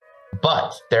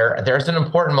But there's an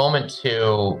important moment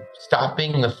to stop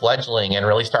being the fledgling and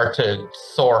really start to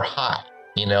soar high.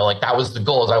 Like that was the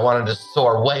goal, is I wanted to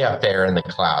soar way up there in the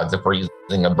clouds, if we're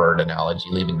using a bird analogy,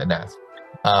 leaving the nest.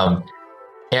 And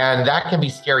that can be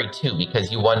scary too,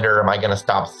 because you wonder, am I going to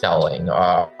stop selling?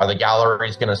 Are the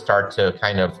galleries going to start to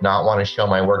kind of not want to show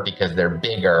my work because they're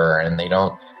bigger and they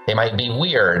might be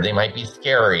weird, they might be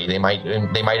scary, they might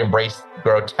embrace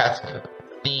grotesque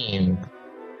themes.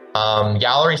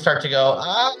 Galleries start to go,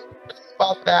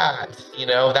 about that.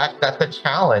 That's a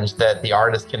challenge that the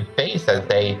artist can face as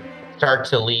they start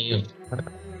to leave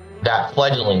that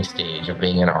fledgling stage of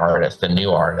being an artist, a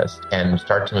new artist, and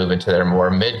start to move into their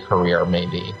more mid-career,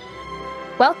 maybe.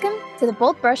 Welcome to the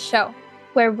Bold Brush Show,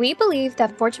 where we believe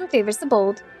that fortune favors the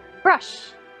bold.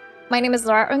 Brush. My name is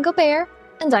Laura Engelbayer,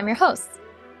 and I'm your host.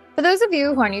 For those of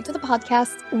you who are new to the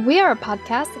podcast, we are a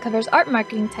podcast that covers art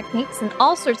marketing techniques and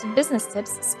all sorts of business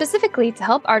tips specifically to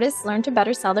help artists learn to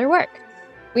better sell their work.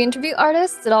 We interview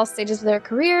artists at all stages of their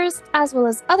careers, as well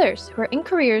as others who are in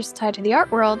careers tied to the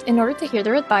art world in order to hear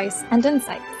their advice and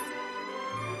insights.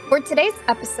 For today's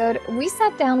episode, we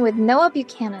sat down with Noah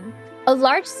Buchanan, a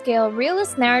large-scale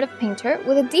realist narrative painter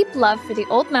with a deep love for the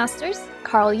old masters,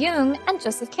 Carl Jung and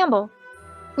Joseph Campbell.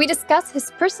 We discuss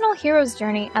his personal hero's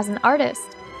journey as an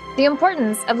artist, the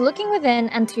importance of looking within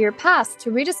and to your past to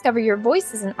rediscover your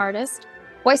voice as an artist,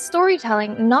 why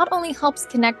storytelling not only helps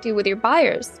connect you with your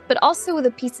buyers, but also with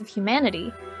a piece of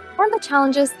humanity, and the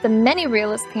challenges that many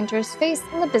realist painters face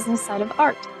in the business side of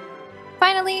art.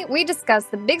 Finally, we discuss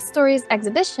the Big Stories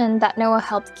exhibition that Noah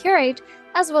helped curate,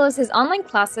 as well as his online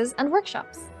classes and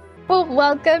workshops. Well,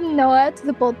 welcome, Noah, to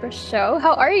the Bold Brush Show.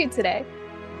 How are you today?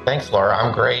 Thanks, Laura.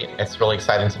 I'm great. It's really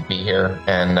exciting to be here,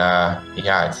 and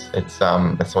it's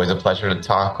always a pleasure to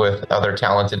talk with other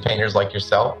talented painters like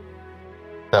yourself.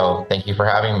 So thank you for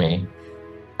having me.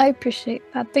 I appreciate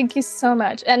that. Thank you so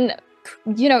much. And,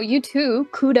 you too,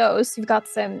 kudos. You've got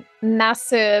some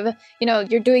massive,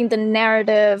 you're doing the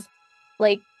narrative,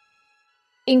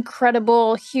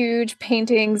 incredible, huge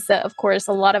paintings that, of course,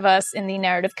 a lot of us in the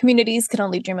narrative communities can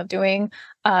only dream of doing,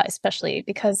 especially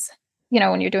because,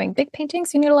 when you're doing big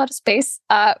paintings, you need a lot of space,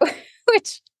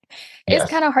 which is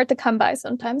kind of hard to come by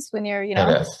sometimes when you're,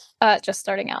 just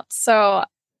starting out. So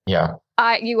yeah.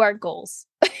 You are goals.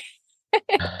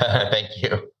 Thank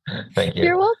you.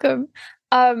 You're welcome.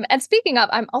 And speaking of,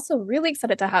 I'm also really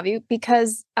excited to have you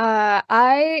because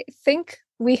I think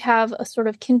we have a sort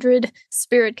of kindred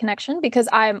spirit connection, because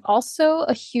I'm also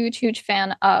a huge, huge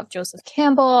fan of Joseph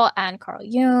Campbell and Carl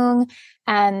Jung,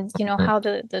 and how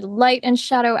the light and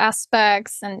shadow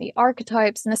aspects and the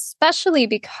archetypes, and especially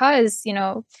because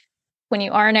when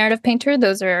you are a narrative painter,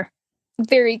 those are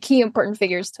very key important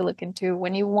figures to look into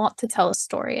when you want to tell a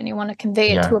story and you want to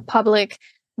convey it to a public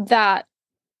that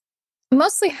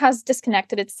mostly has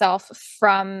disconnected itself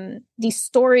from the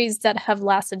stories that have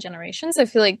lasted generations. I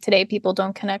feel like today people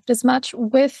don't connect as much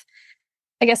with,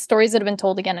 stories that have been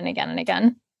told again and again and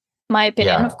again. My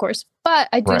opinion, of course, but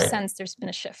I do sense there's been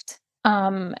a shift.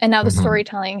 And now the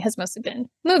storytelling has mostly been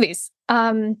movies,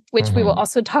 which we will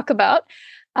also talk about.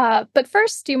 But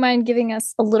first, do you mind giving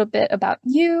us a little bit about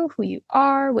you, who you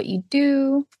are, what you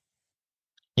do?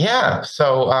 Yeah.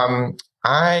 So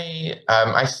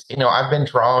I've been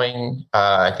drawing,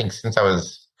 I think since I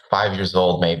was 5 years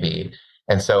old, maybe.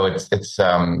 And so it's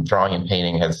drawing and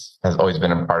painting has always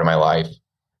been a part of my life.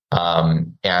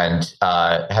 And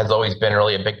has always been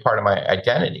really a big part of my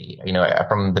identity.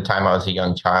 From the time I was a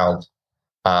young child,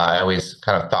 I always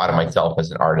kind of thought of myself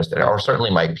as an artist, or certainly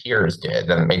my peers did,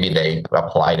 and maybe they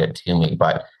applied it to me.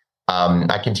 But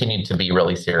I continued to be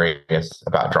really serious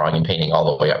about drawing and painting all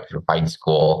the way up through high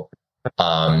school.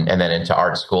 And then into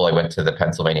art school, I went to the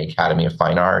Pennsylvania Academy of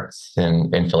Fine Arts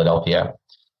in Philadelphia.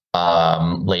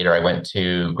 Later, I went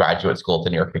to graduate school at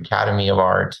the New York Academy of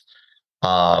Art.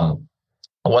 I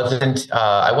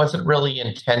wasn't really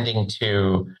intending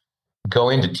to go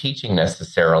into teaching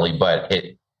necessarily, but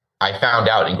I found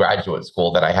out in graduate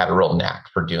school that I had a real knack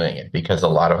for doing it, because a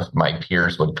lot of my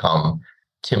peers would come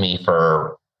to me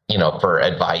for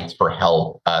advice, for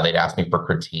help. They'd ask me for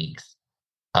critiques.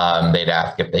 They'd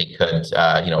ask if they could,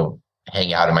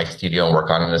 hang out in my studio and work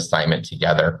on an assignment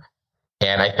together.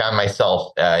 And I found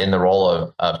myself in the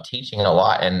role of teaching a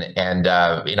lot. And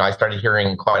I started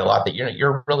hearing quite a lot that,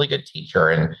 you're a really good teacher.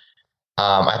 And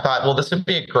I thought, well, this would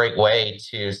be a great way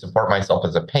to support myself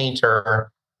as a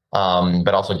painter,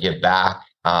 but also give back.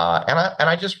 And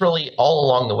I just really, all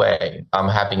along the way,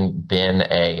 having been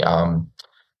a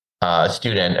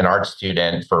student, an art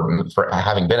student, for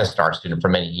having been an art student for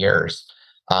many years,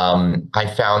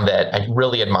 I found that I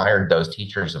really admired those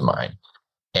teachers of mine.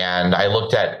 And I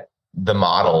looked at the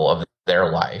model of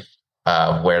their life,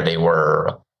 where they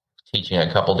were teaching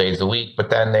a couple days a week, but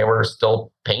then they were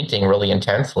still painting really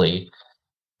intensely,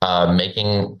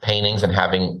 making paintings and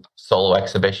having solo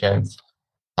exhibitions.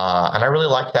 And I really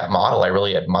liked that model. I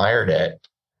really admired it.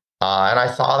 And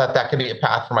I saw that that could be a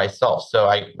path for myself. So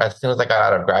as soon as I got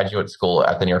out of graduate school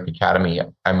at the New York Academy,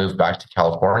 I moved back to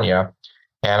California,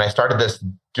 and I started this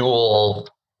dual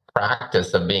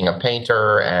practice of being a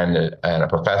painter and a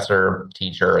professor,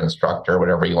 teacher, instructor,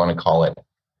 whatever you want to call it,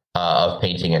 of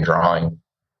painting and drawing.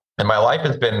 And my life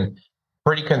has been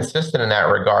pretty consistent in that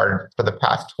regard for the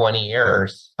past 20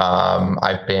 years.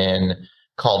 I've been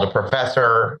called a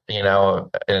professor, an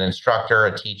instructor,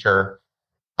 a teacher,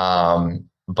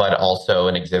 but also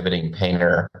an exhibiting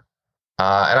painter.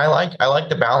 And I like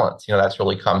the balance. That's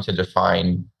really come to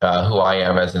define who I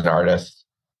am as an artist.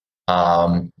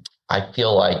 I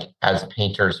feel like as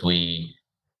painters, we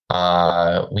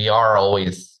are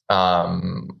always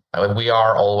kind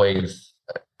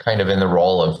of in the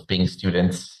role of being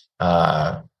students,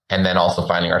 and then also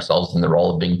finding ourselves in the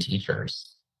role of being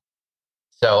teachers.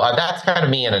 So that's kind of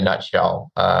me in a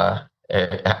nutshell. That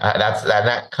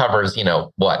covers,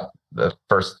 the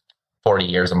first 40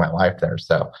 years of my life there.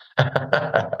 So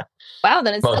Wow,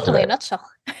 then it's most of definitely a it. nutshell.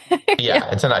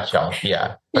 Yeah, it's a nutshell.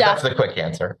 Yeah. But Yeah. that's the quick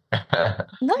answer.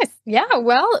 Nice. Yeah.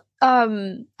 Well,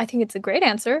 I think it's a great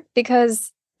answer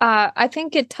because I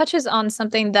think it touches on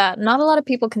something that not a lot of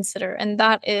people consider, and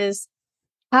that is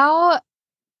how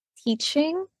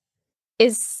teaching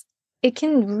it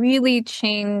can really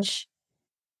change,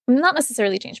 not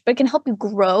necessarily change, but it can help you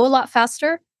grow a lot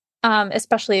faster,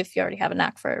 especially if you already have a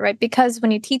knack for it, right? Because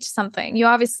when you teach something, you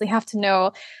obviously have to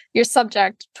know your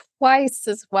subject twice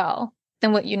as well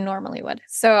than what you normally would.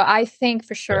 So I think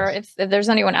for sure, Yes. if there's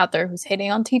anyone out there who's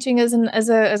hating on teaching as an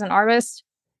artist,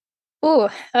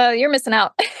 you're missing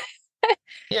out because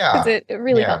Yeah. it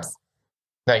really Yeah. helps.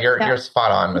 No, you're Yeah. you're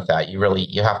spot on with that. You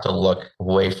have to look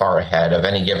way far ahead of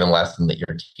any given lesson that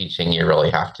you're teaching. You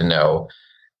really have to know.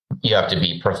 You have to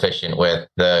be proficient with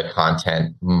the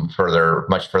content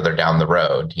much further down the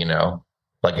road.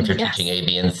 Like if you're teaching Yes. A,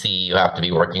 B, and C, you have to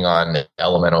be working on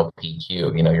elemental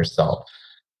PQ. Yourself.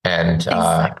 And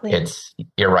Exactly.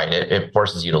 you're right. It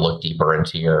forces you to look deeper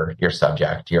into your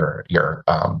subject, your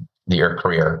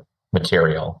career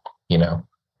material. Yeah.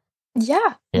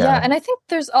 Yeah. Yeah. And I think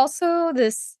there's also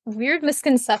this weird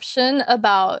misconception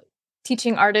about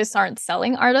teaching artists aren't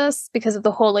selling artists because of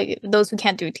the whole like those who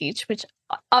can't do teach, which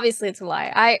obviously it's a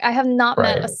lie. I have not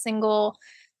met a Right. single,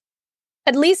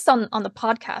 at least on the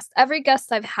podcast, every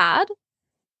guest I've had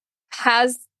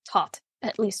has taught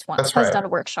at least once, That's has right. done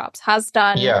workshops, has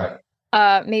done Yeah.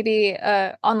 maybe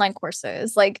online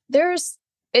courses. Like there's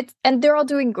it's and they're all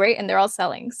doing great and they're all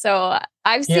selling. So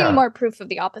I've seen Yeah. more proof of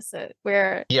the opposite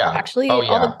where Yeah. Oh, actually all the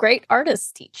yeah. great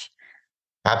artists teach.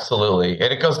 Absolutely.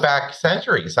 And it goes back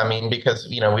centuries. I mean, because,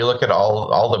 we look at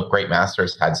all the great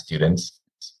masters had students.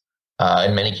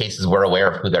 In many cases, we're aware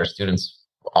of who their students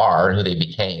are and who they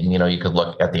became. You could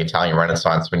look at the Italian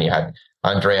Renaissance when you had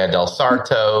Andrea del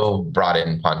Sarto brought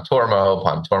in Pontormo,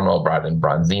 Pontormo brought in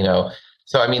Bronzino.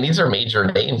 So, I mean, these are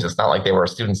major names. It's not like they were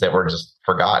students that were just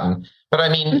forgotten. But I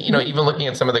mean, even looking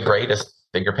at some of the greatest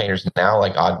figure painters now,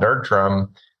 like Odd Nerdrum,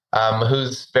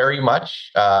 who's very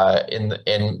much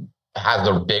in has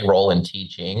a big role in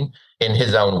teaching in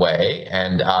his own way,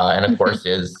 and of course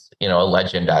is a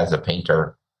legend as a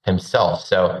painter himself.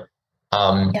 So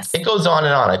Yes, it goes on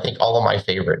and on. I think all of my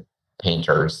favorite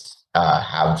painters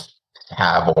have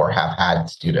or have had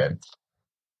students.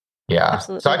 Yeah,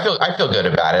 so absolutely. I feel good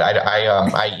about it.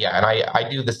 I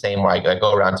do the same way. I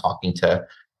go around talking to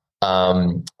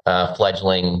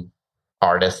fledgling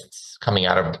artists coming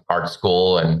out of art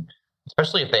school, and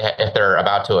especially if they're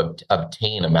about to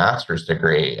obtain a master's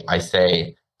degree, I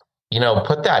say,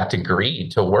 put that degree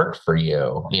to work for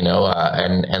you,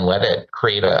 and let it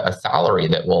create a salary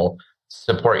that will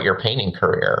support your painting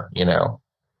career. Yeah,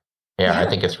 I Yeah.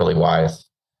 think it's really wise.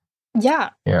 Yeah.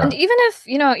 And Yeah, even if,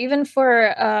 even for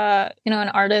an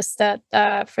artist that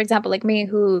for example like me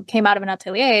who came out of an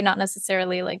atelier, not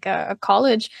necessarily like a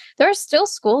college, there are still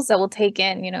schools that will take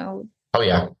in, oh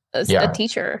yeah, a yeah,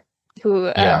 teacher who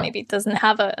yeah, maybe doesn't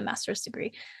have a master's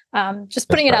degree. Just that's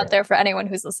putting it out right. there for anyone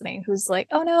who's listening who's like,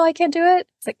 "Oh no, I can't do it."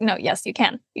 It's like, "No, yes, you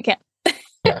can. You can."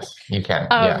 Yes, you can.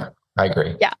 Um Yeah, I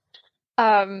agree. yeah.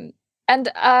 Um and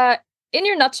in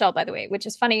your nutshell, by the way, which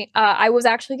is funny, I was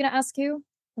actually going to ask you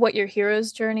what your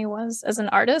hero's journey was as an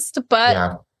artist, but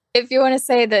Yeah. if you want to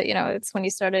say that, it's when you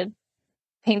started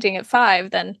painting at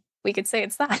 5, then we could say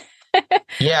it's that.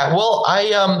 Yeah, well,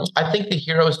 I think the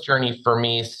hero's journey for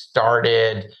me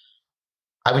started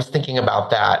I was thinking about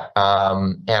that,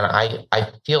 and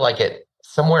I feel like it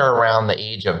somewhere around the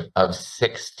age of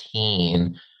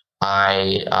 16,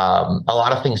 I a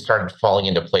lot of things started falling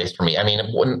into place for me. I mean,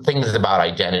 when things about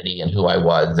identity and who I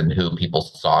was and who people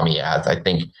saw me as, I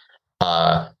think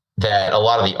that a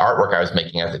lot of the artwork I was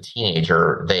making as a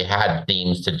teenager, they had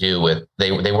themes to do with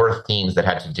they were themes that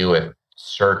had to do with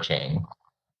searching,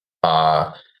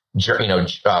 uh,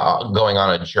 going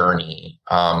on a journey,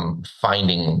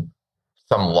 finding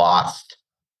some lost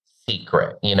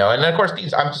secret, and of course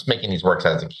I'm just making these works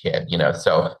as a kid,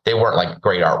 so they weren't like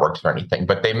great artworks or anything,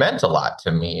 but they meant a lot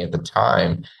to me at the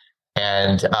time.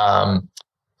 And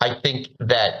I think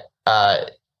that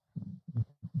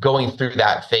going through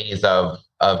that phase of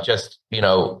just,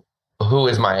 who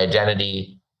is my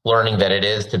identity, learning that it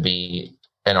is to be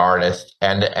an artist.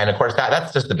 And of course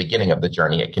that's just the beginning of the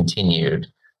journey. It continued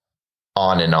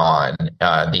on and on,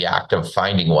 the act of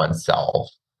finding oneself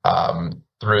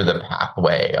through the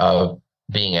pathway of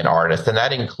being an artist. And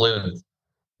that includes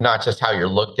not just how you're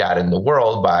looked at in the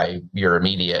world by your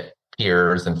immediate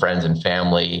peers and friends and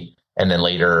family, and then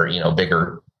later,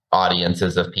 bigger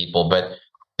audiences of people, but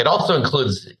it also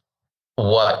includes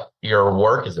what your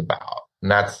work is about. And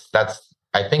that's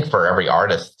I think for every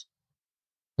artist,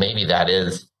 maybe that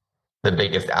is the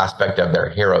biggest aspect of their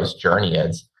hero's journey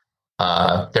is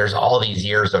there's all these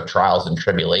years of trials and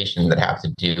tribulation that have to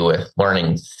do with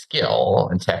learning skill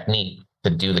and technique to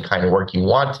do the kind of work you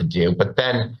want to do. But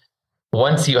then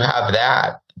once you have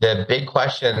that, the big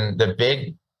question, the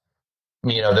big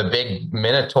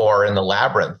minotaur in the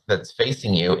labyrinth that's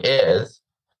facing you is,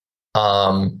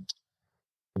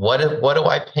 what do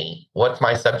I paint? What's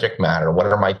my subject matter? What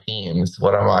are my themes?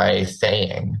 What am I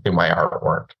saying through my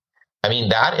artwork? I mean,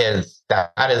 that is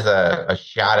a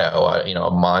shadow, a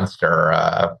monster.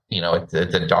 It's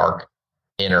a dark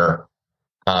inner,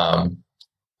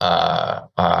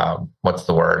 what's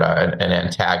the word? An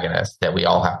antagonist that we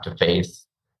all have to face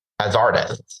as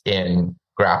artists in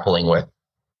grappling with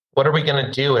what are we going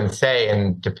to do and say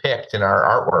and depict in our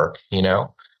artwork,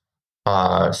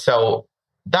 So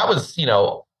that was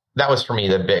for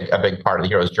me a big part of the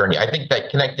hero's journey. I think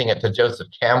that connecting it to Joseph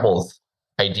Campbell's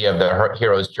idea of the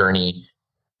hero's journey,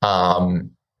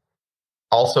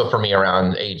 also for me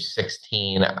around age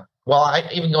 16. Well,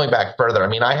 even going back further, I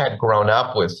mean, I had grown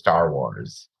up with Star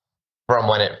Wars from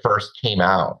when it first came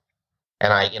out.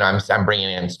 And I'm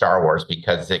bringing in Star Wars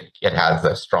because it has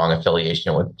a strong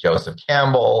affiliation with Joseph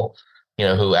Campbell,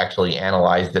 who actually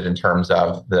analyzed it in terms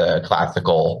of the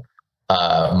classical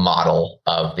model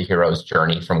of the hero's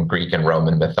journey from Greek and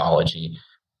Roman mythology.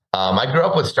 I grew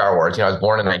up with Star Wars. I was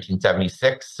born in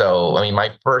 1976. So, I mean,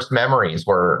 my first memories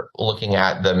were looking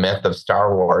at the myth of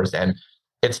Star Wars, and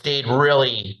it stayed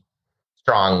really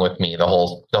strong with me, the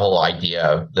whole idea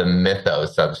of the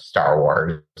mythos of Star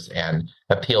Wars, and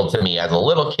appealed to me as a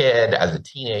little kid, as a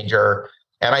teenager,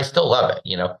 and I still love it,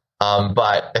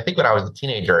 But I think when I was a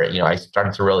teenager, I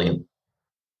started to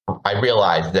I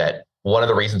realized that one of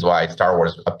the reasons why Star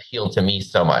Wars appealed to me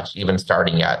so much, even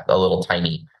starting at a little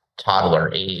tiny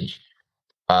toddler age,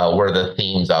 were the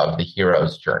themes of the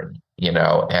hero's journey,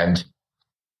 and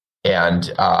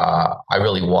I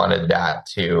really wanted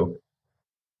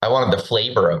I wanted the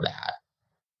flavor of that,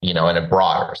 in a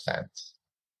broader sense,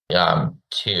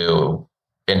 to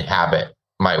inhabit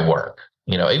my work.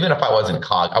 Even if I wasn't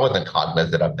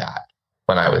cognizant of that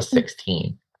when I was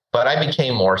 16, but I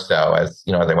became more so as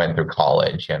I went through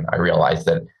college, and I realized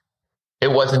that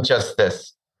it wasn't just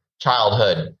this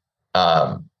childhood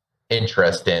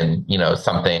interest in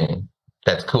something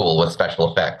that's cool with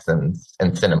special effects and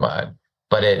cinema,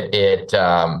 but it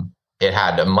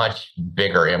had a much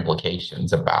bigger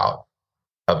implications about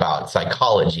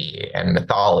psychology and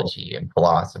mythology and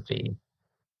philosophy,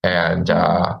 and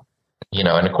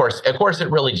and of course it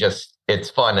really it's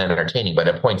fun and entertaining, but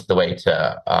it points the way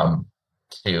to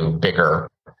bigger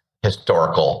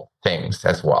historical things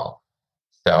as well.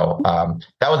 So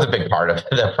that was a big part of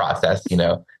the process,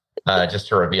 just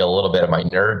to reveal a little bit of my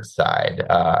nerd side,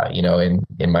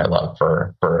 in my love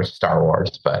for Star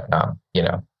Wars. But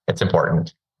it's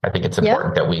important. I think it's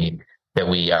important that we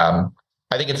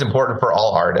I think it's important for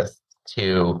all artists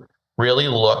to really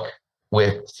look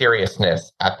with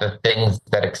seriousness at the things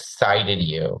that excited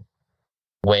you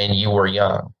when you were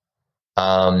young,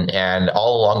 and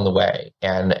all along the way,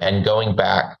 and going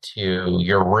back to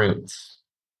your roots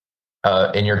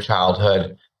in your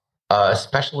childhood,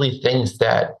 especially things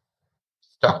that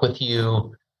stuck with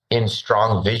you in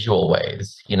strong visual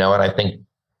ways, and I think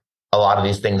a lot of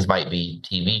these things might be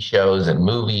TV shows and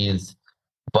movies,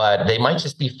 but they might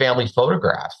just be family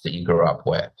photographs that you grew up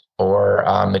with, or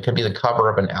it could be the cover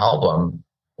of an album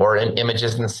or in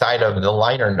images inside of the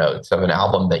liner notes of an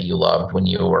album that you loved when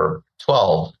you were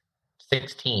 12,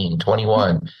 16,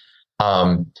 21.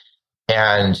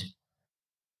 And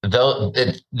though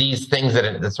these things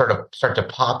that sort of start to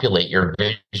populate your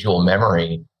visual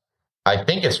memory, I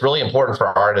think it's really important for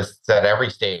artists at every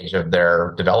stage of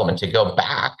their development to go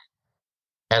back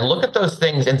and look at those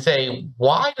things and say,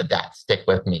 why did that stick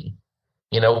with me?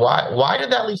 Why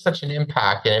did that leave such an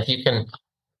impact? And if you can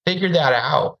figure that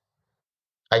out,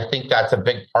 I think that's a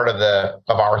big part of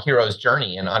our hero's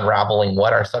journey in unraveling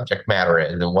what our subject matter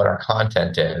is and what our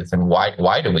content is, and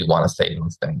why do we want to say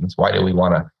those things? Why do we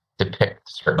want to depict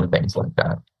certain things like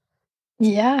that?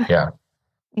 Yeah. Yeah.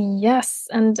 Yes.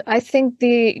 And I think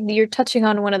you're touching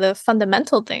on one of the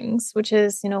fundamental things, which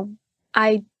is,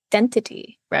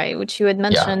 identity, right? Which you had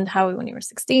mentioned how when you were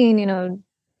 16,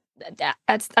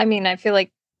 that's, I feel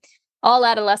like all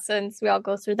adolescents, we all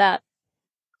go through that.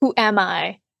 Who am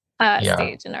I?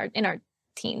 Stage in our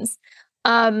teens.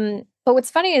 But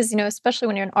what's funny is, especially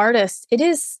when you're an artist, it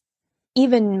is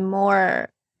even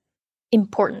more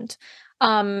important.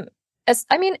 In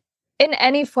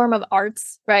any form of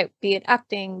arts, right? Be it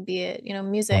acting, be it,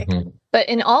 music, but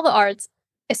in all the arts,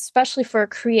 especially for a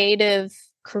creative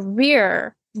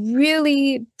career,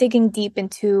 really digging deep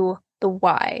into the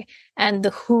why and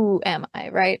the who am I,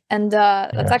 right? And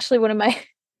that's actually one of my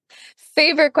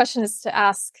favorite questions to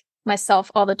ask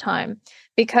myself all the time,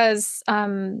 because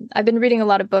I've been reading a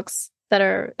lot of books that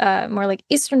are more like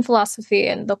Eastern philosophy,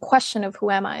 and the question of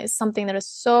who am I is something that is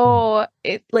so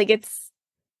it's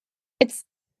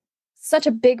such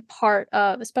a big part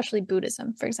of especially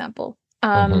Buddhism, for example,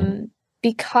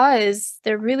 because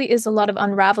there really is a lot of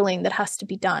unraveling that has to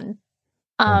be done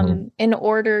in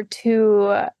order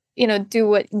to do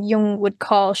what Jung would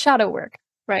call shadow work,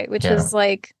 right? Which is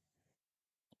like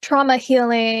trauma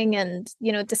healing and,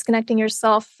 disconnecting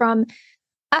yourself from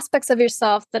aspects of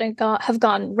yourself that have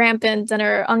gone rampant and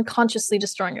are unconsciously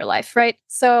destroying your life, right?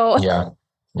 So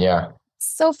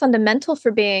so fundamental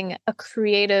for being a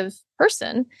creative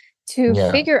person to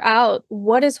figure out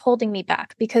what is holding me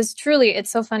back. Because truly, it's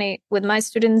so funny with my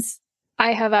students,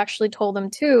 I have actually told them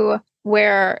too,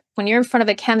 where when you're in front of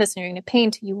a canvas and you're going to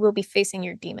paint, you will be facing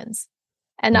your demons.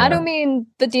 And I don't mean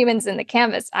the demons in the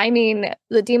canvas. I mean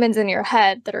the demons in your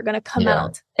head that are going to come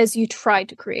out as you try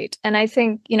to create. And I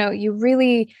think, you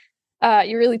really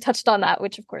touched on that,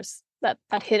 which of course that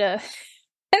hit a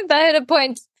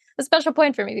special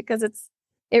point for me, because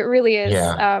it really is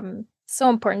so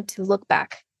important to look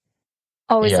back,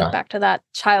 always look back to that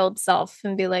child self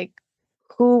and be like,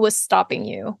 who was stopping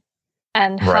you?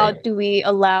 And how do we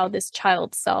allow this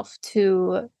child self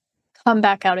to come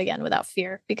back out again without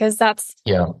fear? Because that's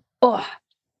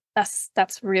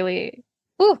really,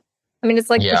 it's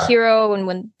like the hero, and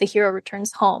when the hero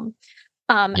returns home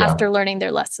after learning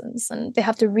their lessons, and they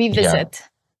have to revisit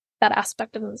that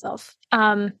aspect of themselves.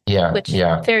 Which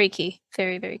very key,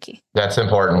 very, very key. That's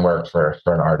important work for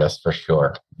an artist, for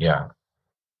sure. Yeah.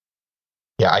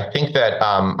 I think that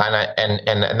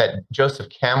and that Joseph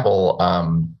Campbell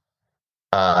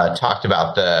talked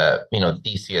about the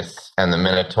Theseus and the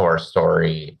Minotaur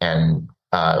story, and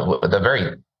the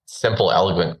very simple,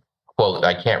 elegant quote.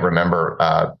 I can't remember.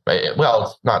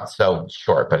 It's not so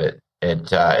short, but it and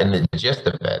the gist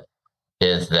of it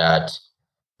is that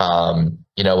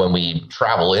when we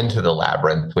travel into the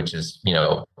labyrinth, which is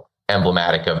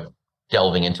emblematic of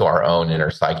delving into our own inner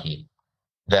psyche,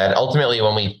 that ultimately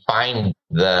when we find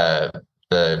the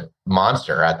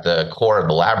monster at the core of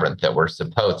the labyrinth that we're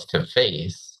supposed to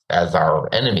face as our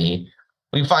enemy,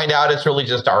 we find out it's really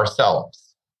just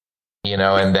ourselves,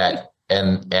 and that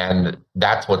and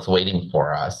that's what's waiting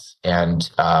for us. And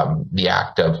the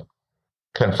act of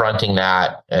confronting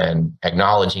that and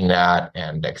acknowledging that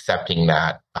and accepting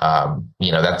that,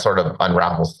 that sort of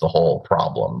unravels the whole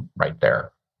problem right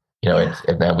there. And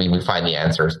then we find the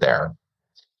answers there.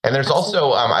 And there's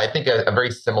also, I think, a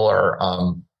very similar.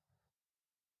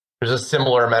 There's a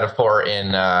similar metaphor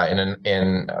in.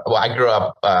 Well, I grew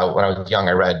up when I was young.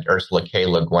 I read Ursula K.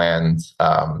 Le Guin's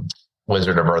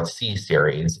Wizard of Earthsea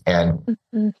series, and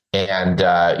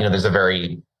there's a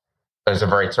very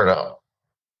sort of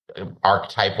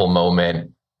archetypal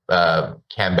moment,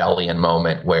 Campbellian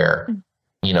moment, where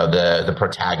the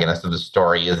protagonist of the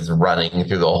story is running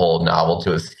through the whole novel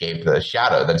to escape the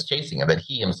shadow that's chasing him, that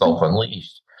he himself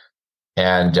unleashed.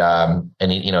 And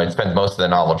he spends most of the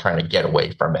novel trying to get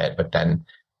away from it, but then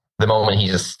the moment he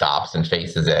just stops and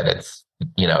faces it, it's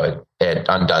it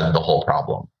undoes the whole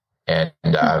problem. And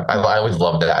I always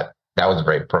loved that. That was a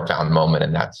very profound moment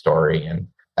in that story, and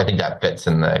I think that fits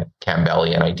in the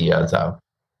Campbellian ideas of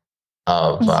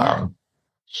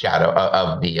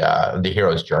shadow the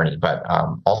hero's journey, but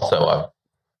also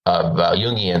of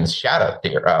Jungian's shadow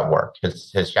theory, work,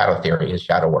 his shadow theory, his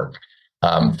shadow work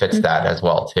fits Mhm. that as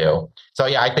well too. So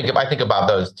yeah, I think about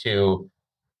those two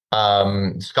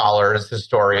scholars,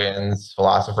 historians,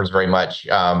 philosophers, very much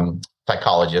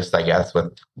psychologists, I guess,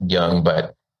 with Jung,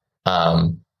 but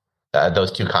um,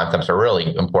 those two concepts are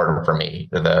really important for me: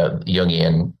 the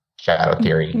Jungian shadow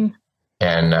theory Mhm.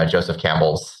 and Joseph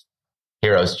Campbell's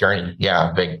hero's journey.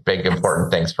 Yeah, big Yes.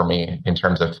 important things for me in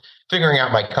terms of figuring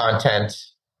out my content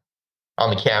on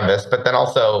the canvas, but then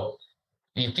also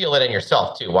you feel it in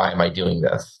yourself too. Why am I doing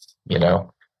this? You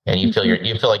know, and Mhm.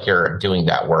 you feel like you're doing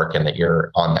that work and that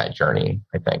you're on that journey.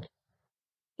 I think.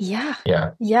 Yeah.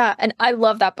 Yeah. Yeah, and I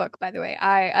love that book, by the way.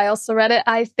 I also read it.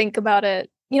 I think about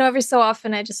it, every so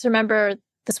often. I just remember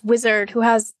this wizard who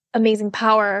has amazing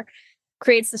power,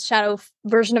 creates this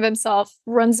version of himself,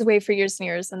 runs away for years and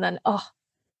years, and then, oh,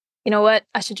 you know what?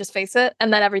 I should just face it,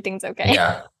 and then everything's okay.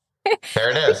 Yeah. There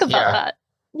it I think is. about Yeah. that.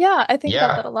 Yeah, I think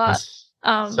about that Yeah. a lot. It's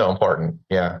Um, so important.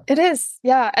 Yeah. it is,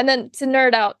 yeah. And then to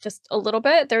nerd out just a little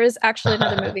bit, there is actually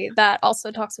another movie that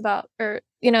also talks about, or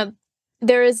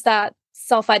there is that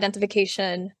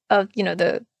self-identification of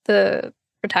the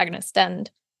protagonist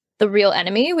and the real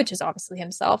enemy, which is obviously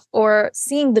himself, or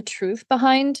seeing the truth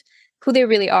behind who they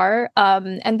really are.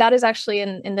 And that is actually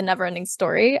in the Never-Ending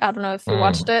Story. I don't know if you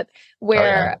watched Mm. it, Oh yeah.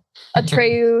 where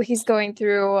Atreyu, he's going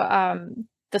through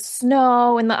the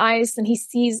snow and the ice, and he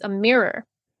sees a mirror,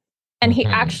 and he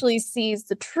Mhm. actually sees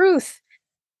the truth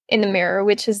in the mirror,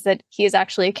 which is that he is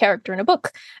actually a character in a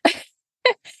book.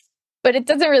 But it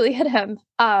doesn't really hit him.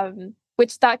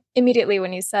 Which that immediately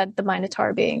when you said the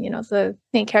Minotaur being, the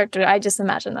main character, I just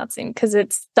imagine that scene because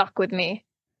it stuck with me.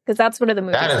 Because that's one of the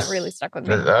That movies that really is, stuck with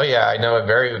me. oh yeah, I know it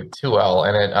very too well,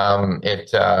 and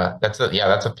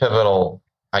that's a pivotal,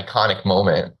 iconic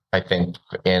moment, I think,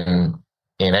 in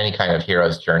any kind of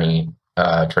hero's journey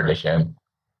tradition,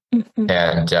 Mhm.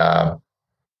 and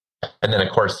then of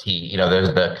course he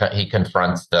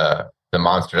confronts the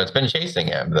monster that's been chasing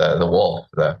him, the wolf,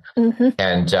 Mhm.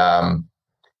 and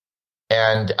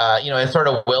and sort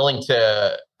of willing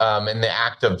to in the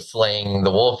act of slaying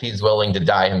the wolf, he's willing to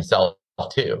die himself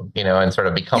too, and sort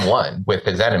of become one with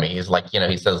his enemies. Like,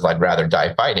 he says, I'd rather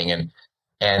die fighting,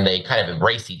 and they kind of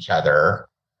embrace each other.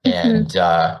 Mhm.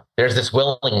 And there's this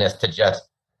willingness to just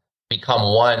become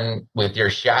one with your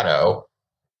shadow,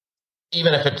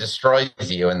 even if it destroys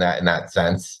you in that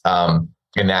sense,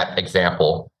 in that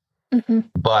example. Mhm.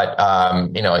 But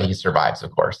he survives,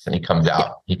 of course, and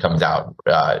Yeah. he comes out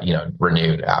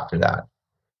renewed after that.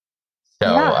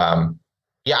 So Yeah.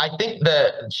 yeah, I think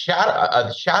the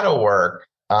shadow work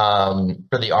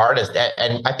for the artist,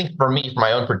 and I think for me, for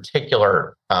my own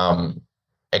particular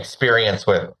experience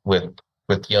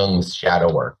with Jung's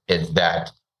shadow work, is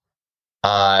that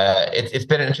it's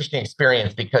been an interesting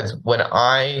experience because when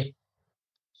I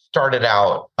started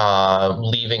out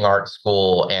leaving art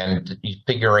school and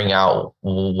figuring out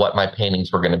what my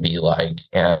paintings were going to be like,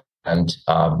 and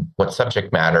what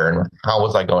subject matter and how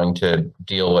was I going to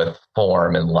deal with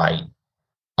form and light.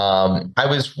 I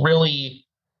was really,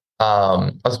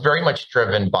 I was very much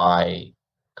driven by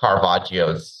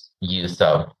Caravaggio's use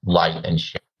of light and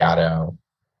shadow,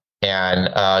 and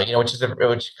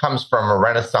which comes from a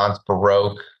Renaissance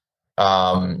Baroque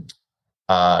um,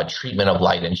 treatment of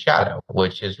light and shadow,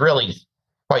 which is really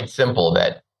quite simple.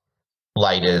 That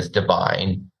light is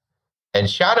divine, and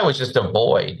shadow is just a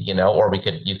void, or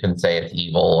you can say it's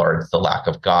evil, or it's the lack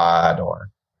of God, or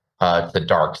it's the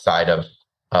dark side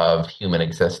of human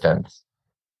existence.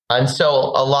 And so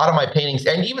a lot of my paintings,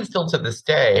 and even still to this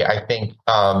day, I think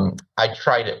I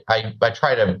try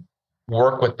to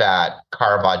work with that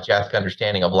Caravaggesque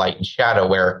understanding of light and shadow,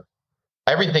 where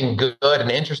everything good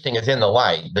and interesting is in the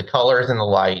light, the colors in the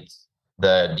light,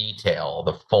 the detail,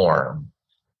 the form,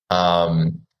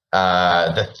 um,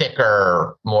 the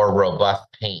thicker, more robust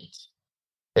paint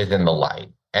is in the light.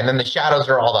 And then the shadows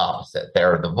are all the opposite.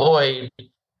 They're the void,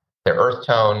 they're earth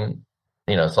tone,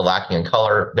 so lacking in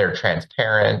color. They're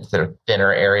transparent. They're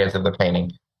thinner areas of the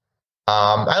painting.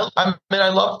 I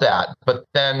love that. But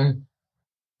then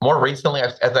more recently,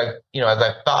 as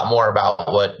I've thought more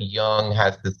about what Jung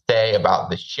has to say about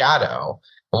the shadow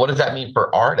and what does that mean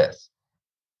for artists.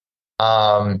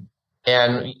 Um,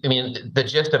 and I mean, the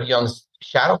gist of Jung's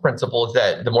shadow principle is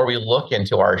that the more we look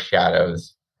into our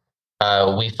shadows,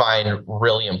 we find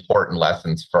really important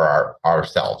lessons for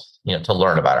ourselves, to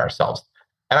learn about ourselves.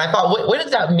 And I thought, what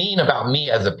does that mean about me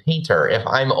as a painter if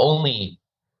I'm only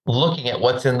looking at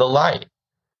what's in the light?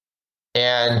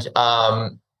 And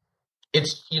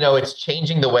it's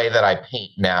changing the way that I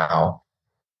paint now,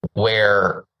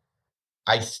 where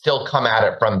I still come at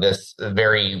it from this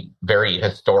very, very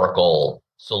historical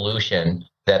solution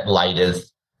that light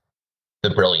is the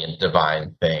brilliant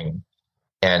divine thing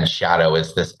and shadow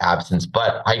is this absence.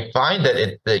 But I find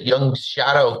that the Jung's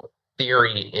shadow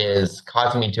theory is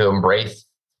causing me to embrace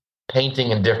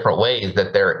painting in different ways,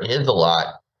 that there is a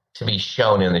lot to be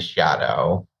shown in the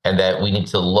shadow and that we need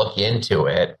to look into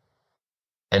it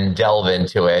and delve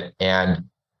into it. And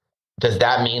does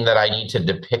that mean that I need to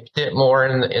depict it more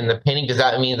in the painting? Does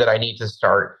that mean that I need to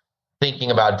start thinking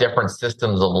about different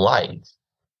systems of light?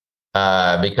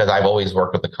 Because I've always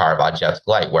worked with the Caravaggio-esque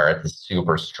light, where it's a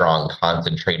super strong,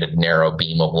 concentrated, narrow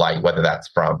beam of light, whether that's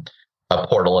from a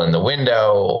portal in the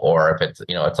window or if it's,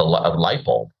 it's a light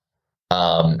bulb.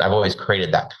 I've always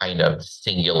created that kind of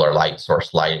singular light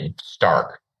source, light,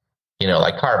 stark.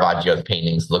 Like Caravaggio's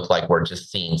paintings look like we're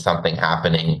just seeing something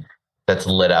happening that's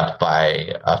lit up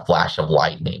by a flash of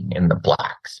lightning in the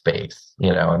black space,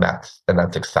 and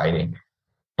that's exciting.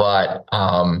 But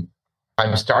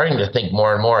I'm starting to think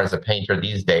more and more as a painter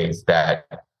these days that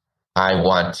I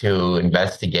want to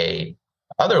investigate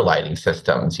other lighting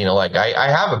systems. Like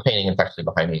I have a painting, it's actually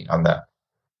behind me on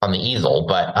the easel,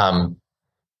 but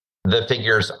the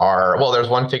figures are, well, there's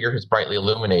one figure who's brightly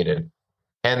illuminated,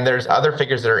 and there's other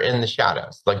figures that are in the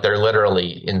shadows, like they're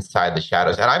literally inside the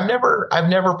shadows. And I've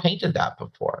never painted that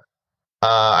before.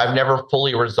 I've never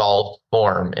fully resolved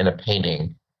form in a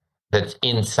painting that's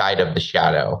inside of the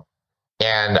shadow.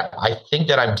 And I think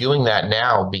that I'm doing that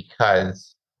now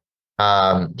because,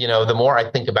 the more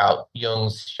I think about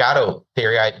Jung's shadow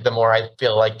theory, the more I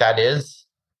feel like that is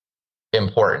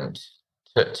important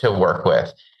to work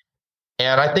with.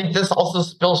 And I think this also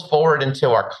spills forward into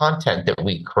our content that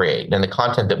we create and the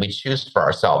content that we choose for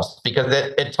ourselves, because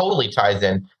it totally ties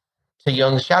in to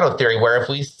Jung's shadow theory, where if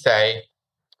we say,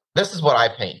 this is what I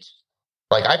paint,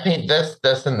 like I paint this,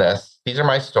 this, and this, these are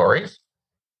my stories.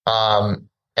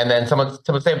 And then someone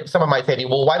might say to you,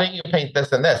 well, why don't you paint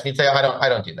this and this? And you'd say, oh, I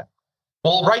don't do that.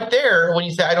 Well, right there, when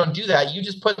you say I don't do that, you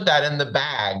just put that in the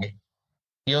bag.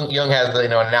 Jung has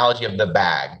an analogy of the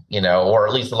bag, or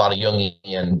at least a lot of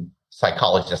Jungian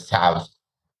psychologists have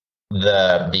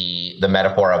the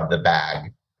metaphor of the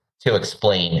bag to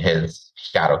explain his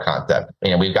shadow concept.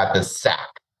 We've got this sack,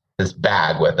 this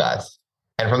bag with us.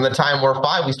 And from the time we're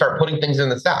 5, we start putting things in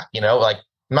the sack, like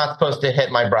I'm not supposed to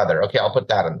hit my brother. Okay, I'll put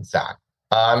that in the sack.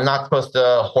 I'm not supposed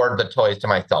to hoard the toys to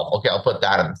myself. Okay, I'll put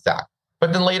that in the sack.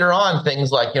 But then later on,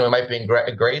 things like, we might be in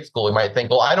grade school. We might think,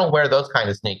 well, I don't wear those kind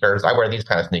of sneakers. I wear these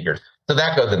kind of sneakers. So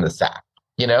that goes in the sack,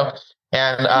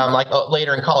 And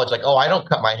later in college, I don't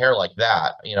cut my hair like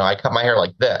that. I cut my hair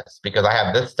like this because I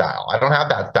have this style. I don't have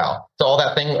that style. So all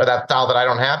that thing or that style that I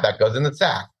don't have, that goes in the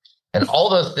sack. And all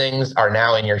those things are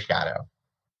now in your shadow.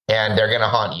 And they're going to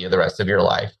haunt you the rest of your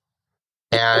life.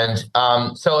 And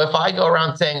so if I go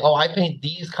around saying, oh, I paint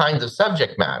these kinds of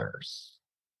subject matters,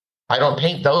 I don't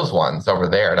paint those ones over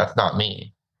there. That's not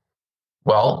me.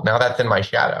 Well, now that's in my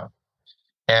shadow.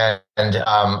 And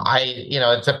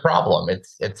it's a problem.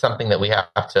 It's something that we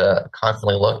have to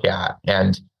constantly look at.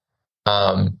 And,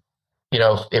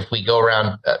 if we go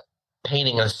around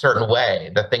painting in a certain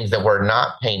way, the things that we're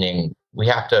not painting, we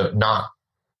have to not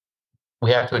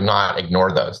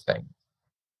ignore those things.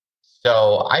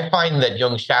 So I find that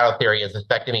Jung's shadow theory has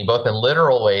affected me both in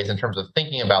literal ways in terms of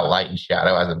thinking about light and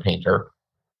shadow as a painter,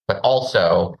 but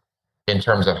also in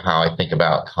terms of how I think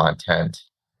about content,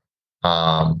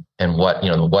 and what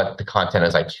the content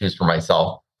is I choose for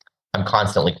myself. I'm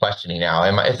constantly questioning now.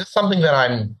 Is this something that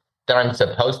I'm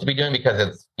supposed to be doing because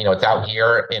it's out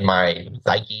here in my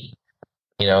psyche,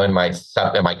 in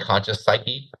my conscious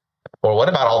psyche, or what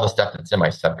about all the stuff that's in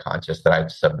my subconscious that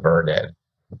I've subverted?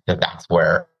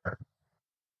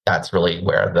 That's really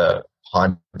where the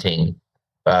haunting,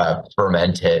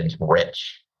 fermented,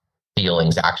 rich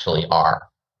feelings actually are.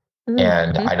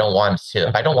 And I don't want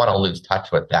to lose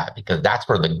touch with that, because that's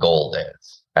where the gold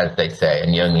is, as they say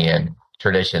in Jungian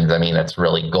traditions. It's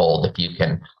really gold if you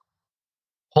can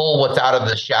pull what's out of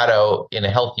the shadow in a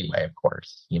healthy way, of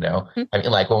course.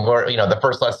 Like when we're, the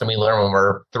first lesson we learn when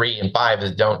we're 3 and 5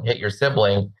 is don't hit your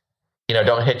sibling,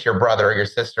 don't hit your brother or your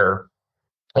sister.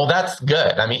 Well, that's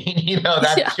good.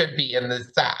 That should be in the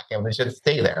sack and it should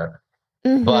stay there.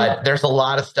 Mm-hmm. But there's a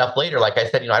lot of stuff later. Like I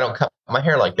said, I don't cut my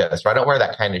hair like this, or I don't wear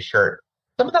that kind of shirt.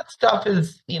 Some of that stuff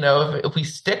is, if we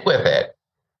stick with it,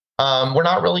 we're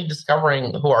not really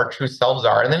discovering who our true selves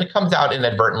are. And then it comes out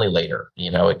inadvertently later.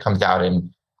 It comes out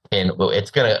in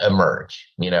it's going to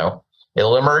emerge,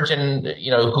 it'll emerge in,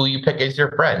 who you pick as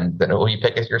your friends and who you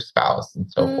pick as your spouse and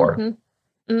so forth.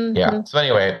 Mm-hmm. Yeah. So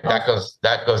anyway, that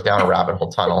goes down a rabbit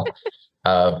hole tunnel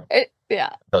of it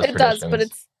does, but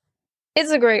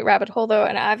It's a great rabbit hole though,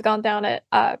 and I've gone down it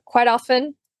quite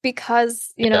often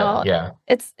because, Yeah, yeah,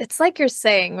 it's like you're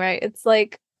saying, right? It's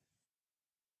like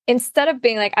instead of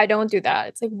being like, I don't do that,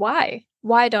 it's like, why?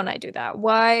 Why don't I do that?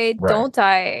 Why right, don't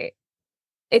I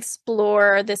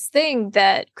explore this thing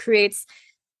that creates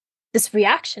this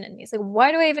reaction in me? It's like,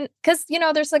 why do I even, because,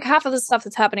 there's like half of the stuff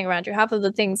that's happening around you, half of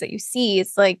the things that you see,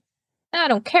 it's like, I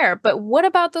don't care. But what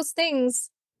about those things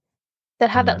that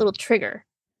have that yeah, little trigger,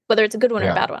 whether it's a good one or a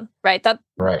yeah, bad one, right? That,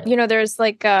 right, there's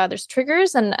like, there's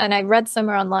triggers. And I read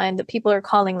somewhere online that people are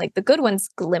calling like the good ones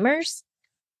glimmers,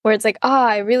 where it's like,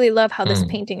 I really love how this mm,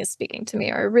 painting is speaking to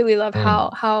me, or I really love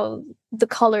mm, how the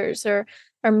colors are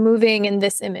moving in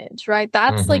this image, right?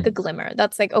 That's like a hmm, glimmer.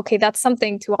 That's like, okay, that's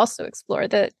something to also explore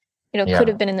that, could yeah,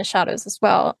 have been in the shadows as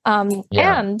well.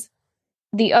 yeah, And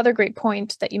the other great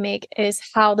point that you make is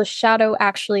how the shadow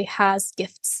actually has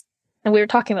gifts. And we were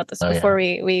talking about this oh before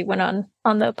yeah, we went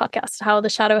on the podcast, how the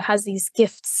shadow has these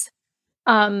gifts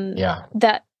yeah,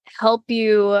 that help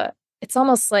you. It's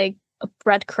almost like a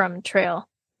breadcrumb trail,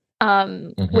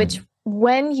 which hmm,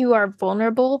 when you are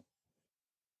vulnerable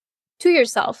to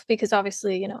yourself, because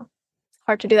obviously, it's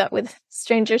hard to do that with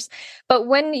strangers, but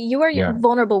when you are yeah,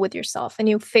 vulnerable with yourself and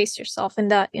you face yourself in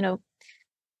that,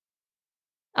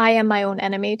 I am my own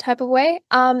enemy type of way,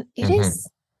 hmm,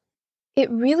 it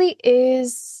really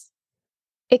is,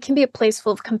 it can be a place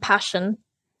full of compassion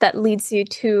that leads you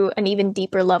to an even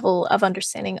deeper level of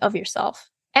understanding of yourself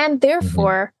and hmm,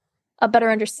 therefore a better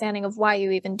understanding of why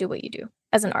you even do what you do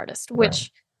as an artist, right,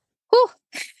 which, whew,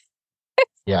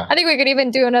 yeah, I think we could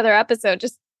even do another episode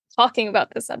just talking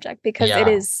about this subject because it yeah,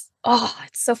 is,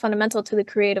 it's so fundamental to the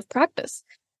creative practice.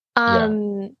 yeah,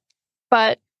 Um,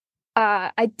 but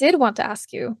I did want to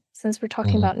ask you, since we're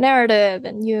talking hmm. about narrative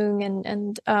and Jung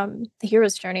and the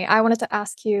hero's journey, I wanted to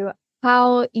ask you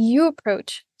how you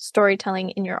approach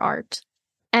storytelling in your art,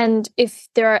 and if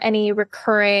there are any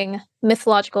recurring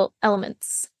mythological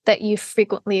elements that you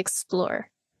frequently explore.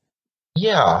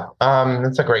 Yeah,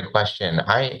 that's a great question.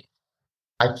 I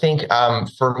think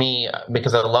for me,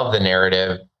 because I love the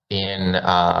narrative in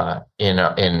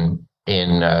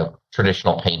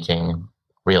traditional painting,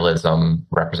 realism,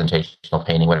 representational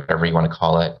painting, whatever you want to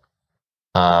call it,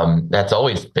 that's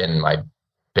always been my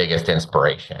biggest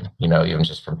inspiration. Even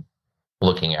just from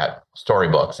looking at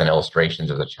storybooks and illustrations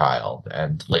as a child,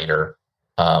 and later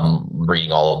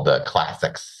reading all of the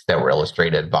classics that were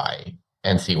illustrated by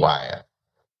N.C. Wyeth.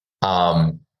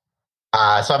 Um,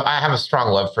 so I have a strong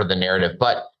love for the narrative,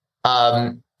 but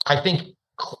I think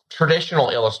traditional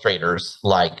illustrators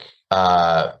like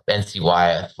N.C.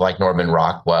 Wyeth, like Norman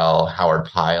Rockwell, Howard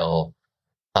Pyle,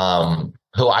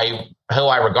 who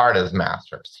I regard as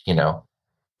masters.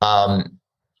 Um,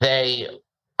 they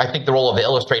I think the role of the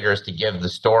illustrator is to give the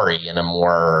story in a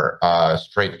more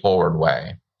straightforward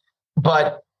way,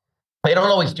 but they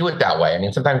don't always do it that way. I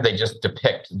mean, sometimes they just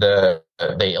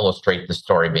they illustrate the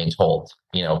story being told,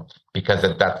 because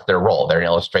that's their role. They're an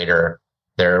illustrator.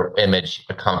 Their image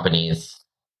accompanies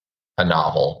a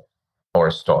novel or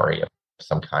a story of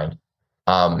some kind.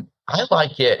 I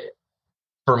like it,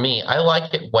 for me, I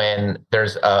like it when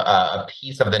there's a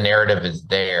piece of the narrative is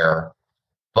there,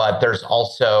 but there's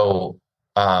also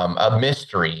a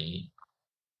mystery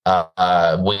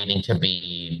waiting to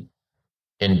be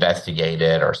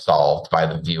investigated or solved by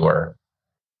the viewer,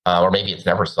 or maybe it's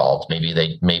never solved. Maybe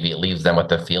it leaves them with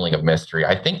the feeling of mystery.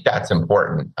 I think that's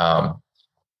important, to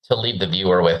leave the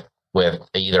viewer with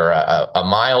either a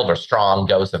mild or strong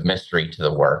dose of mystery to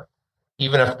the work,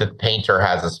 even if the painter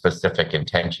has a specific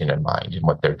intention in mind in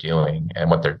what they're doing and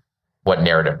what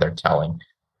narrative they're telling.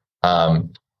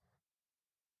 Um,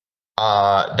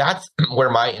 that's where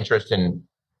my interest in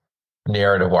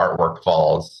narrative artwork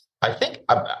falls. I think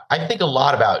a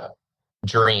lot about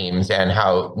dreams and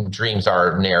how dreams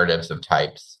are narratives of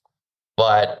types,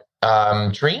 but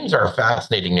dreams are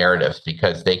fascinating narratives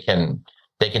because they can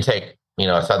take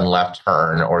a sudden left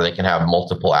turn, or they can have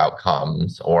multiple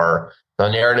outcomes, or the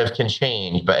narrative can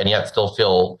change, but and yet still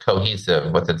feel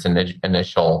cohesive with its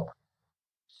initial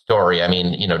story. I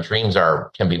mean, dreams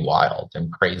can be wild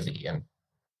and crazy,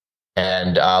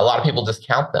 and a lot of people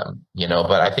discount them,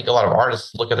 but I think a lot of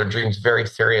artists look at their dreams very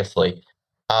seriously.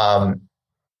 Um,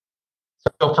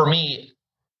 so for me,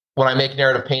 when I make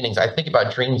narrative paintings, I think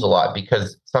about dreams a lot,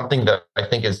 because something that I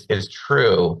think is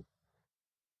true,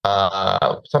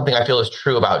 something I feel is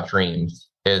true about dreams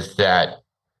is that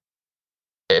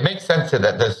it makes sense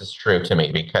that this is true to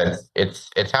me, because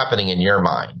it's happening in your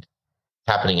mind,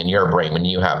 it's happening in your brain when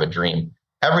you have a dream.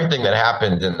 Everything that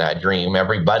happens in that dream,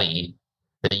 everybody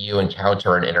that you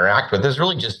encounter and interact with, is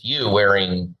really just you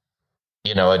wearing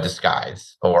a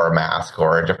disguise or a mask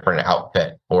or a different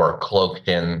outfit or cloaked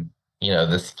in,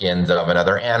 the skins of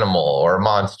another animal or a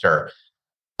monster.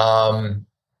 Um,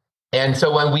 and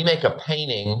so when we make a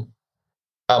painting,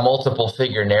 a multiple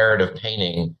figure narrative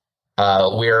painting,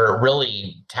 we're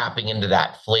really tapping into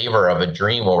that flavor of a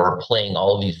dream where we're playing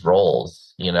all these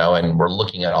roles, and we're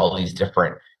looking at all these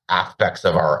different aspects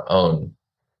of our own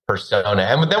persona.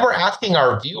 And then we're asking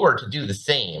our viewer to do the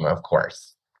same, of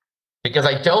course, because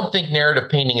I don't think narrative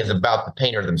painting is about the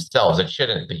painter themselves. It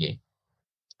shouldn't be.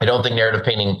 I don't think narrative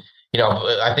painting,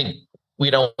 I think we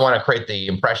don't want to create the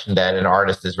impression that an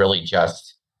artist is really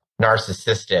just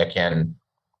narcissistic and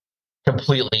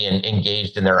completely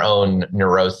engaged in their own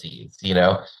neuroses.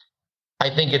 I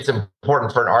think it's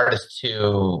important for an artist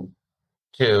to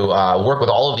work with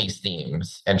all of these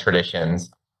themes and traditions,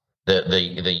 the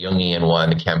Jungian one,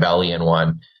 the Campbellian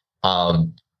one,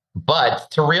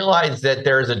 but to realize that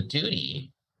there's a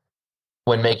duty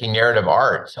when making narrative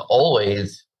art to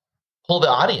always pull the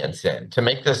audience in, to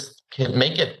make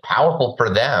it powerful for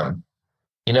them,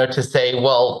 to say,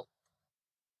 well,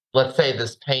 let's say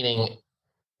this painting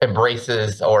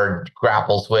embraces or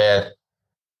grapples with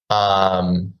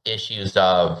issues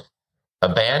of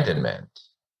abandonment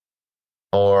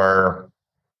or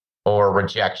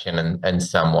rejection in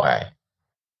some way,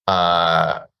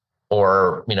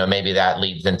 or maybe that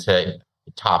leads into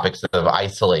topics of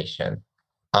isolation.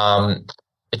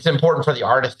 It's important for the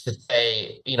artist to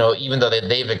say, even though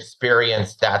they've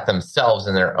experienced that themselves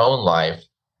in their own life,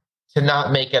 to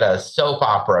not make it a soap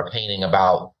opera painting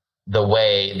about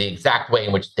the exact way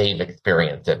in which they've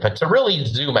experienced it, but to really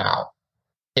zoom out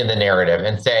in the narrative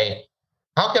and say,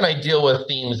 how can I deal with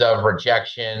themes of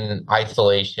rejection,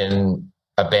 isolation,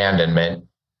 abandonment?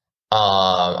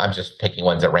 I'm just picking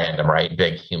ones at random, right?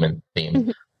 Big human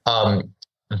themes.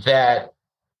 That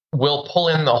will pull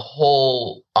in the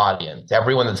whole audience.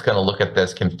 Everyone that's going to look at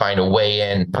this can find a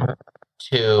way in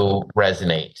to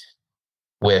resonate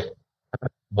with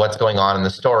what's going on in the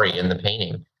story, in the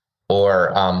painting,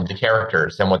 or the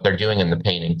characters and what they're doing in the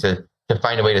painting, to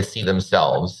find a way to see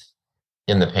themselves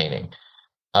in the painting.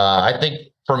 I think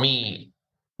for me,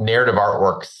 narrative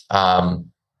artworks,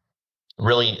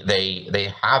 really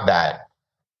they have that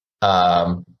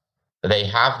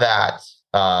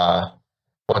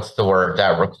what's the word,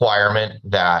 that requirement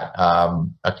that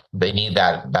they need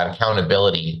that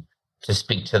accountability to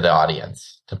speak to the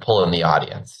audience, to pull in the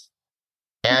audience.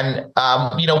 And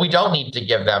we don't need to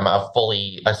give them a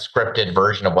scripted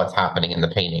version of what's happening in the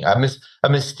painting. A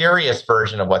mysterious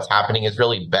version of what's happening is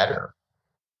really better,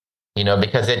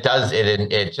 because it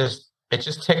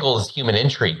just tickles human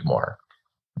intrigue more.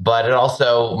 But it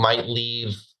also might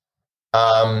leave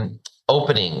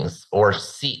openings or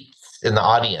seats in the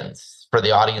audience for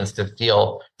the audience to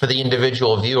feel, for the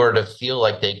individual viewer to feel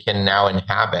like they can now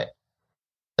inhabit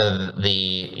and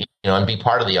be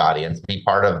part of the audience, be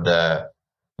part of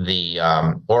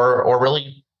or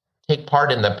really take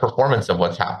part in the performance of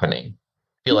what's happening,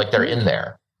 feel like they're in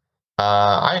there.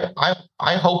 I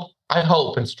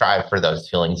hope and strive for those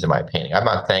feelings in my painting. I'm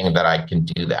not saying that I can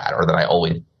do that or that I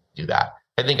always do that.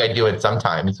 I think I do it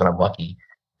sometimes when I'm lucky,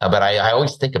 but I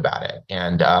always think about it,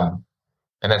 and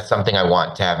that's something I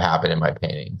want to have happen in my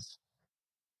paintings.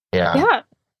 Yeah.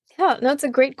 No, it's a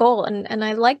great goal, and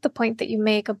I like the point that you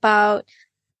make about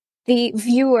the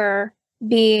viewer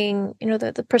being,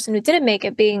 the person who didn't make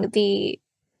it being the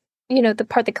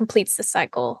part that completes the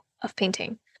cycle of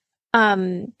painting.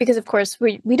 Because of course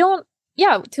we don't,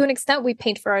 to an extent we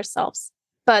paint for ourselves,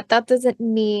 but that doesn't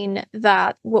mean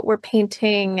that what we're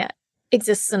painting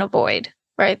exists in a void,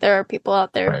 right? There are people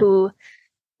out there who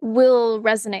will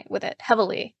resonate with it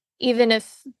heavily, even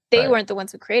if they weren't the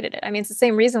ones who created it. I mean, it's the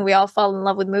same reason we all fall in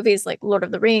love with movies like Lord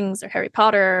of the Rings or Harry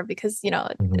Potter, because,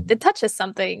 it touches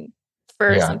something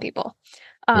for some people.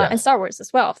 And Star Wars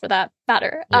as well, for that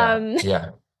matter. And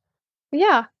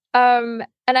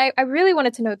I really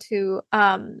wanted to know too,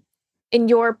 in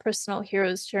your personal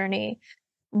hero's journey,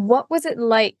 what was it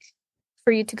like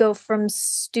for you to go from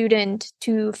student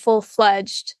to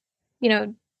full-fledged,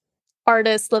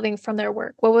 artist living from their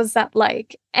work? What was that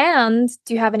like? And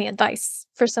do you have any advice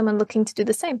for someone looking to do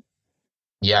the same?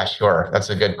 Yeah, sure. That's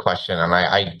a good question. And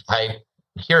I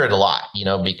hear it a lot,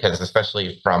 because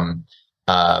especially from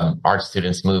art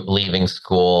students leaving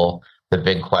school, the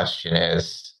big question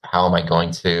is, how am I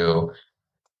going to,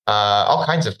 all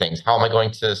kinds of things. How am I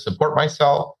going to support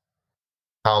myself?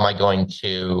 How am I going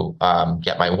to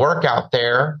get my work out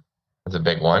there? That's a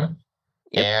big one.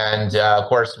 Yep. And of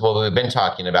course, what we've been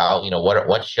talking about,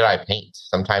 what should I paint?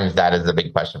 Sometimes that is a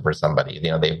big question for somebody.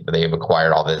 They've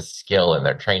acquired all this skill in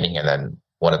their training, and then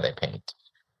what do they paint?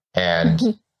 And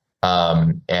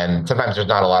And sometimes there's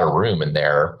not a lot of room in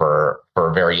there for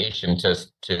variation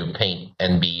to paint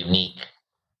and be unique,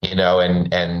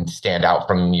 and stand out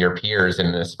from your peers in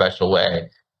a special way.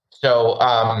 So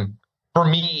for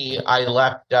me, I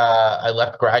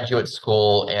left graduate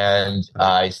school and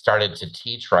I started to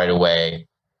teach right away,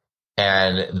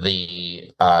 and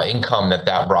the income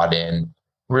that brought in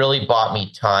really bought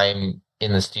me time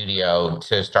in the studio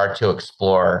to start to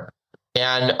explore.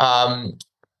 And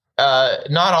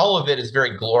not all of it is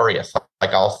very glorious.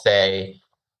 Like I'll say,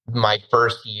 my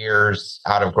first years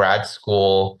out of grad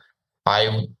school,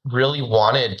 I really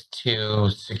wanted to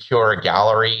secure a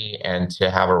gallery and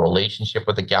to have a relationship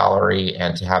with the gallery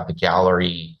and to have the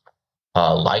gallery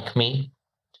like me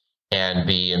and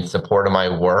be in support of my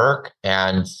work.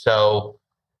 And so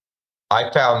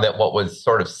I found that what was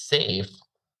sort of safe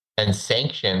and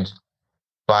sanctioned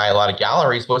by a lot of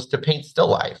galleries was to paint still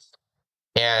life.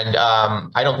 And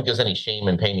I don't think there's any shame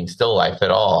in painting still life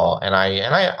at all. And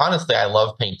I honestly, I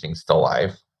love painting still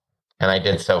life, and I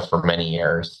did so for many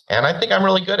years. And I think I'm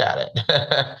really good at it.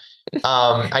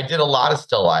 I did a lot of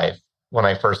still life when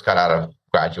I first got out of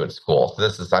graduate school.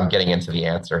 So I'm getting into the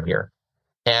answer here.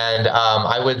 And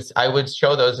I would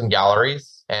show those in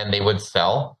galleries, and they would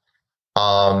sell.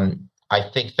 I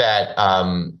think that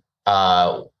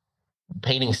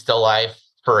painting still life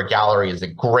for a gallery is a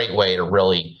great way to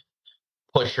really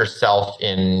push yourself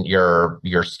in your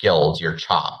skills, your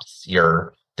chops,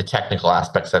 the technical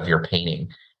aspects of your painting,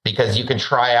 because you can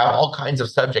try out all kinds of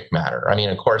subject matter. I mean,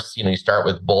 of course, you start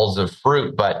with bowls of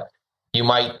fruit, but you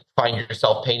might find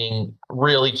yourself painting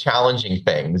really challenging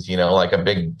things, like a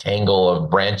big tangle of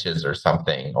branches or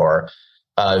something, or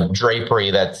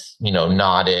drapery that's,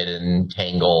 knotted and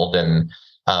tangled and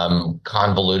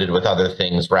convoluted with other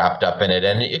things wrapped up in it.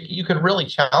 And you could really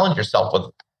challenge yourself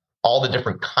with all the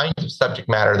different kinds of subject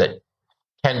matter that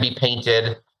can be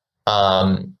painted,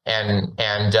 and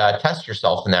test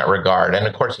yourself in that regard. And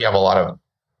of course, you have a lot of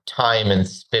time and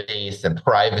space and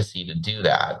privacy to do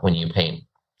that when you paint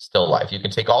still life. You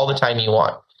can take all the time you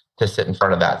want to sit in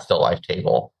front of that still life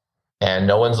table, and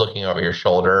no one's looking over your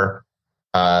shoulder.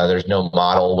 There's no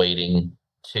model waiting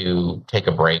to take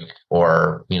a break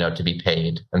or to be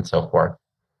paid and so forth.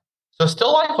 So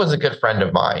still life was a good friend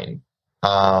of mine.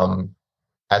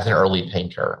 As an early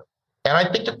painter. And I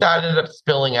think that ended up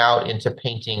spilling out into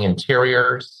painting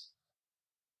interiors,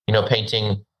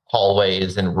 painting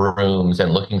hallways and rooms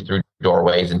and looking through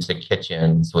doorways into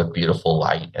kitchens with beautiful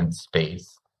light and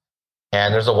space.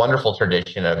 And there's a wonderful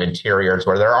tradition of interiors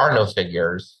where there are no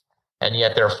figures, and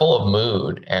yet they're full of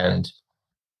mood and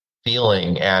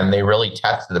feeling, and they really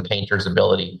test the painter's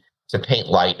ability to paint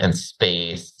light and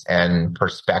space and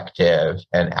perspective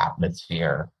and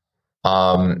atmosphere.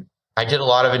 I did a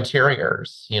lot of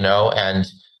interiors, and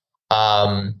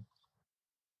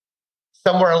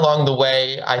somewhere along the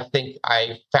way, I think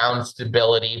I found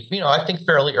stability. I think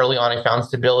fairly early on, I found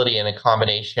stability in a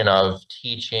combination of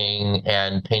teaching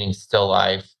and painting still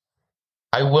life.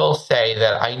 I will say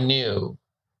that I knew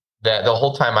that the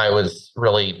whole time I was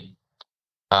really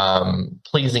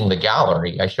pleasing the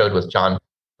gallery. I showed with John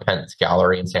Pence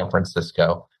Gallery in San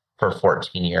Francisco for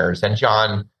 14 years, and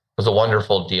John was a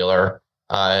wonderful dealer.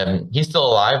 He's still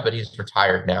alive, but he's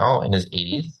retired now in his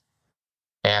 80s,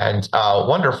 and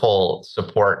wonderful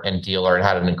support and dealer, and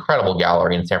had an incredible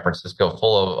gallery in San Francisco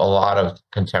full of a lot of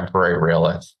contemporary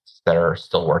realists that are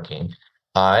still working.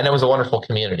 And it was a wonderful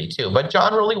community too. But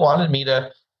John really wanted me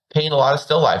to paint a lot of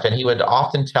still life, and he would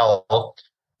often tell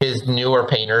his newer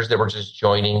painters that were just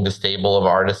joining the stable of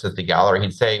artists at the gallery,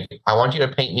 he'd say, I want you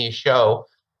to paint me a show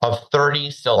of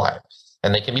 30 still lifes,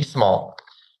 and they can be small.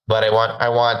 But I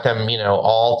want them,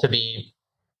 all to be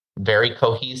very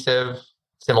cohesive,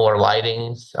 similar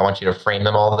lightings. I want you to frame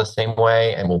them all the same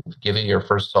way, and we'll give you your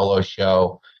first solo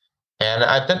show. And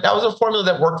I think that was a formula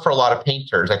that worked for a lot of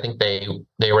painters. I think they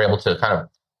were able to kind of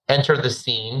enter the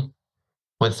scene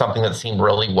with something that seemed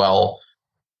really well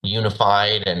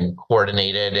unified and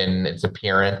coordinated in its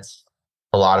appearance.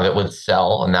 A lot of it would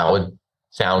sell, and that would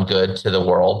sound good to the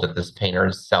world that this painter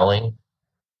is selling.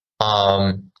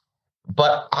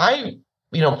 But I,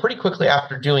 pretty quickly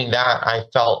after doing that, I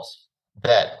felt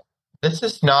that this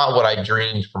is not what I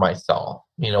dreamed for myself.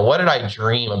 What did I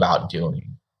dream about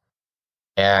doing?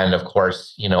 And of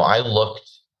course, I looked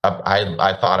up,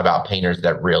 I thought about painters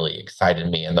that really excited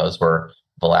me, and those were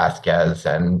Velázquez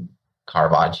and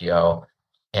Caravaggio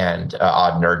and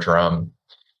Odd Nerdrum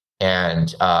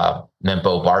and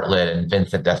Membo Bartlett and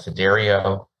Vincent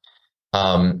Desiderio.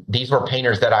 These were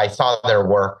painters that I saw their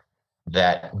work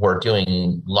that were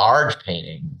doing large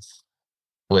paintings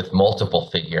with multiple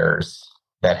figures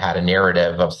that had a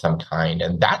narrative of some kind.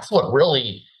 And that's what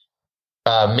really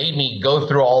made me go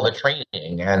through all the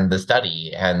training and the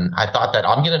study. And I thought that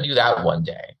I'm going to do that one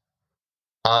day.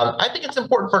 I think it's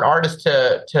important for an artist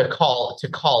to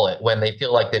call it when they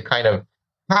feel like they've kind of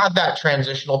had that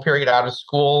transitional period out of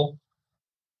school,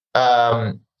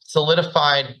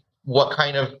 solidified what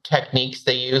kind of techniques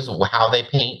they use, how they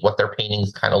paint, what their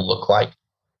paintings kind of look like,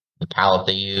 the palette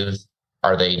they use.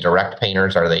 Are they direct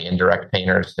painters? Are they indirect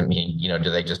painters? I mean,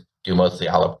 do they just do mostly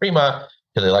alla prima?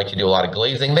 Do they like to do a lot of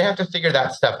glazing? They have to figure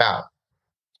that stuff out.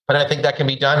 And I think that can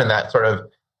be done in that sort of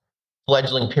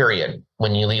fledgling period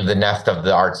when you leave the nest of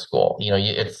the art school.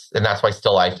 And that's why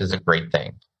still life is a great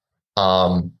thing.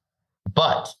 Um,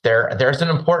 but there's an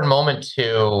important moment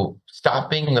to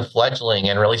stop being the fledgling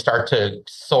and really start to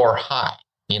soar high.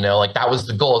 Like that was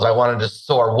the goal, is I wanted to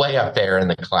soar way up there in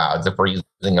the clouds, if we're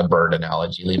using a bird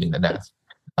analogy, leaving the nest.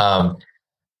 Um,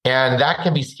 and that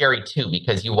can be scary too,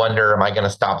 because you wonder, am I going to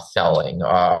stop selling?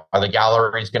 Are the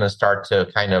galleries going to start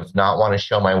to kind of not want to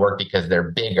show my work because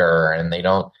they're bigger and they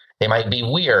might be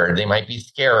weird. They might be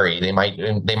scary. They might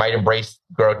embrace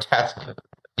grotesque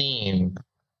theme.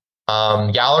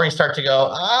 Galleries start to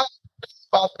go,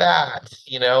 about that.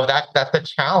 That's a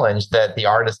challenge that the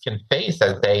artist can face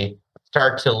as they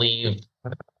start to leave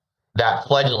that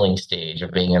fledgling stage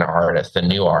of being an artist, a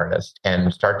new artist,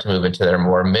 and start to move into their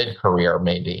more mid-career,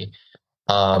 maybe.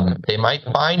 They might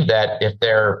find that if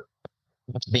they're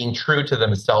being true to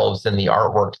themselves in the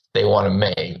artwork they want to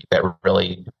make, that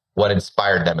really what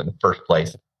inspired them in the first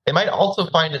place. They might also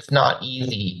find it's not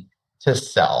easy to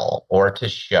sell or to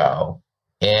show.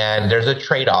 And there's a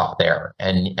trade-off there.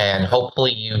 And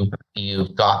hopefully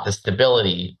you've got the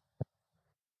stability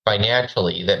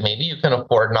financially that maybe you can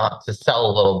afford not to sell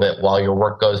a little bit while your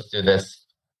work goes through this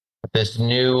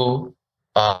new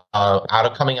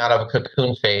coming out of a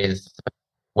cocoon phase,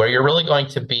 where you're really going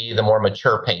to be the more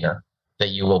mature painter that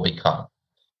you will become.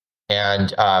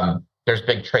 And there's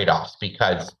big trade-offs,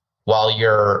 because while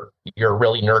you're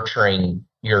really nurturing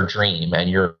your dream and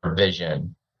your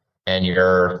vision, and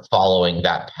you're following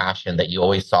that passion that you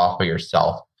always saw for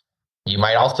yourself, you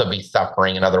might also be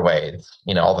suffering in other ways.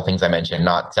 All the things I mentioned,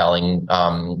 not selling,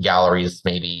 galleries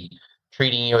maybe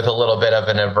treating you with a little bit of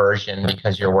an aversion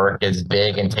because your work is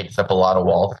big and takes up a lot of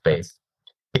wall space.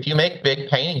 If you make big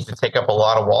paintings that take up a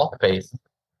lot of wall space,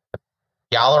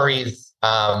 galleries,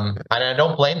 and I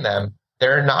don't blame them,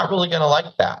 they're not really going to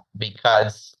like that,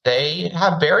 because they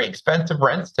have very expensive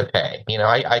rents to pay.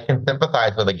 I can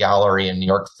sympathize with a gallery in New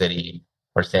York City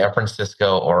or San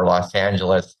Francisco or Los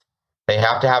Angeles. They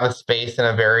have to have a space in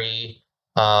a very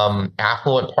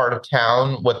affluent part of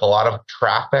town with a lot of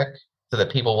traffic so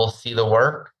that people will see the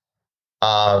work.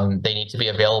 They need to be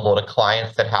available to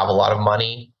clients that have a lot of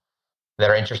money,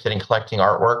 that are interested in collecting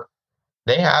artwork.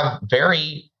 They have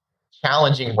very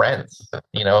challenging rents.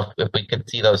 If we could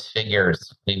see those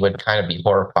figures, we would kind of be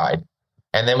horrified.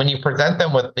 And then when you present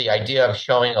them with the idea of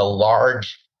showing a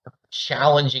large,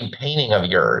 challenging painting of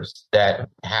yours that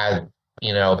has,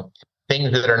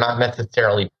 things that are not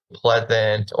necessarily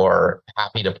pleasant or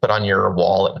happy to put on your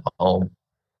wall at home,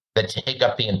 that take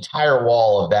up the entire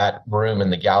wall of that room in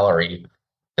the gallery,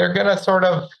 they're going to sort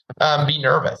of be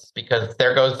nervous, because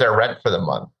there goes their rent for the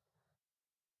month.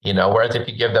 Whereas if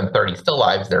you give them 30 still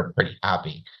lives, they're pretty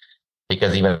happy,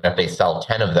 because even if they sell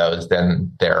 10 of those,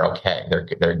 then they're okay.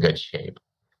 They're in good shape.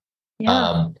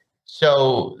 Yeah.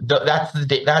 So that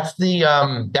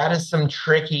is some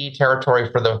tricky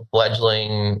territory for the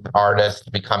fledgling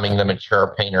artist becoming the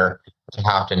mature painter to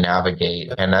have to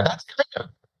navigate. And that's kind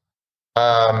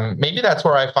of, maybe that's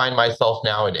where I find myself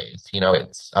nowadays.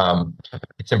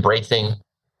 It's embracing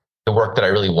the work that I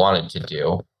really wanted to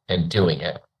do and doing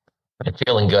it and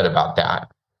feeling good about that.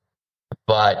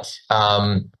 But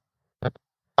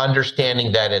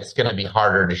understanding that it's going to be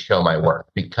harder to show my work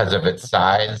because of its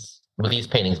size. These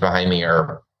paintings behind me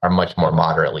are much more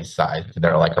moderately sized.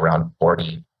 They're like around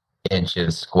 40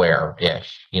 inches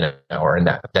square-ish, or in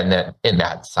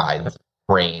that size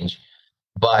range.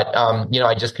 But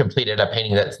I just completed a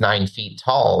painting that's 9 feet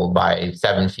tall by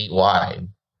 7 feet wide.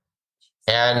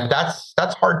 And that's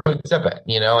hard to exhibit,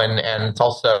 and it's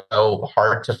also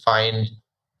hard to find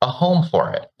a home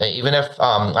for it. Even if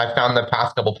I found the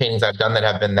past couple paintings I've done that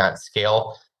have been that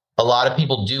scale, a lot of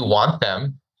people do want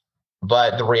them,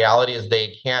 but the reality is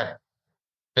they can't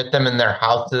fit them in their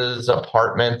houses,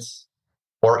 apartments,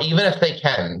 or even if they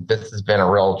can, this has been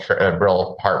a real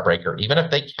heartbreaker. Even if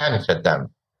they can fit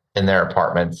them in their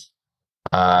apartments,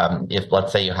 if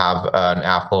let's say you have an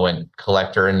affluent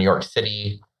collector in New York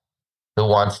City who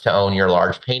wants to own your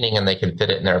large painting and they can fit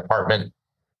it in their apartment,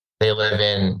 they live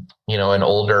in, an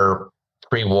older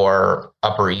pre-war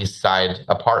Upper East Side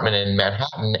apartment in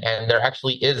Manhattan, and there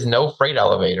actually is no freight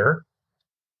elevator,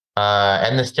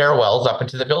 and the stairwells up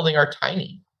into the building are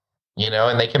tiny,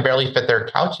 and they can barely fit their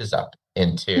couches up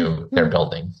into their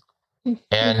buildings.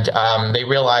 And they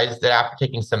realized that after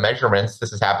taking some measurements,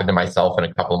 this has happened to myself and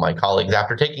a couple of my colleagues.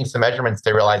 After taking some measurements,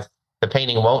 they realized the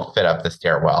painting won't fit up the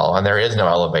stairwell, and there is no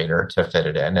elevator to fit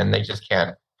it in, and they just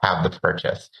can't have the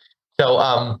purchase.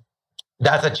 So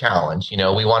that's a challenge.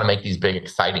 We want to make these big,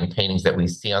 exciting paintings that we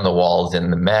see on the walls in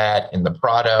the Met, in the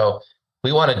Prado.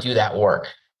 We want to do that work,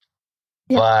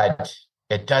 but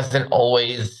it doesn't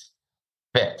always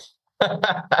fit.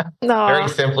 No. Very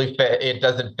simply fit. It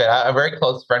doesn't fit. A very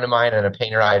close friend of mine and a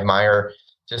painter I admire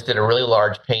just did a really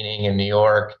large painting in New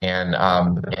York,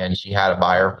 and she had a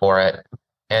buyer for it.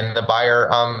 And the buyer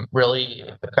really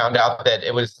found out that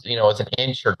it was, it was an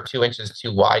inch or 2 inches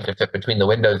too wide to fit between the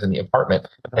windows in the apartment.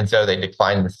 And so they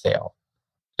declined the sale.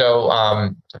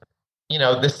 So,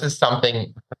 this is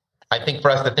something I think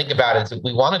for us to think about is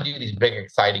we want to do these big,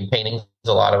 exciting paintings,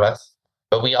 a lot of us,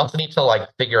 but we also need to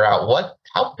figure out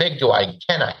how big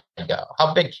can I go?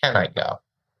 How big can I go?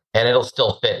 And it'll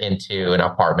still fit into an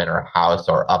apartment or a house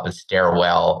or up a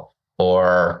stairwell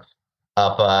or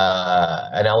up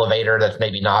an elevator that's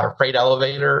maybe not a freight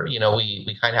elevator.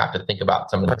 We kind of have to think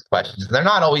about some of these questions. They're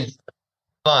not always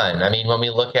fun. I mean, when we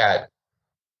look at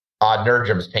Odd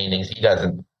Nurjum's paintings, he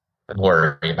doesn't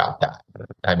worry about that.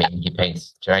 I mean, he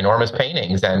paints ginormous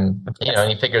paintings and,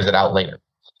 he figures it out later.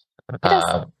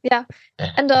 Yeah.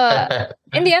 And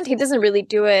in the end, he doesn't really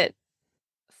do it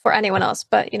for anyone else,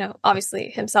 but, obviously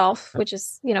himself, which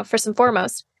is, first and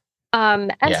foremost.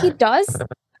 And he does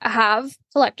have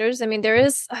collectors. I mean, there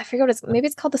is, I forget maybe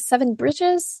it's called the Seven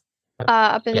Bridges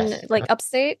up in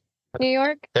upstate New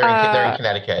York. They're in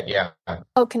Connecticut. Yeah.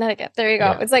 Oh, Connecticut. There you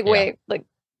go. It's way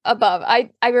above.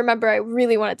 I remember I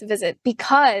really wanted to visit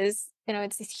because,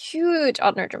 it's these huge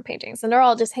Odd Nerdrum paintings and they're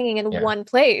all just hanging in one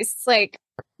place. It's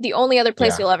the only other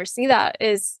place you'll ever see that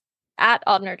is at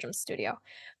Odd Nerdrum's studio.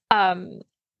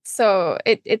 So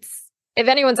it's, if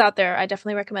anyone's out there, I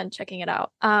definitely recommend checking it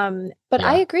out. But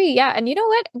I agree. Yeah. And you know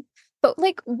what? But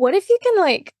what if you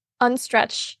can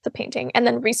unstretch the painting and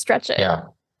then restretch it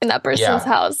in that person's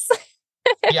house?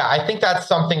 Yeah, I think that's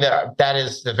something that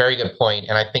is a very good point.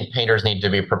 And I think painters need to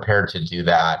be prepared to do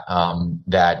that,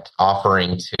 that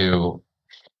offering to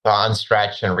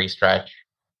unstretch and restretch.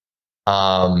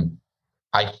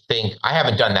 I think I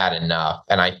haven't done that enough.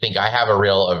 And I think I have a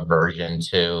real aversion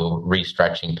to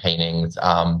restretching paintings.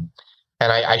 And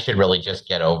I should really just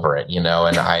get over it, and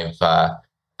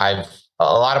I've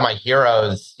a lot of my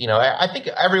heroes, I think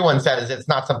everyone says it's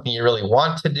not something you really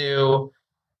want to do,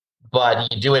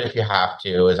 but you do it if you have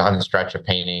to, is unstretch a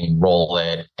painting, roll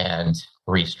it, and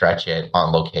restretch it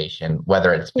on location,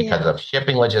 whether it's because of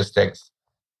shipping logistics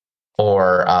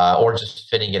or just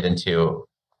fitting it into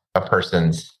a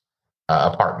person's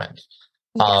apartment.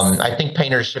 Yes. I think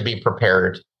painters should be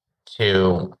prepared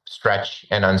to stretch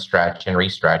and unstretch and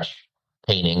restretch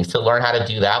paintings to learn how to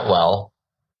do that well.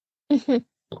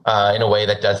 In a way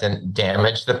that doesn't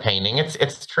damage the painting.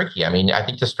 It's tricky. I mean, I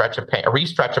think to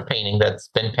restretch a painting that's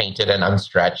been painted and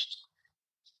unstretched,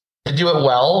 to do it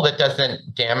well that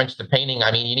doesn't damage the painting.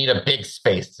 I mean, you need a big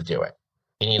space to do it.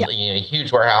 You need a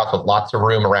huge warehouse with lots of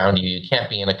room around you. You can't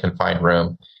be in a confined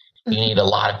room. You need a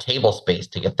lot of table space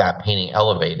to get that painting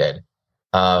elevated.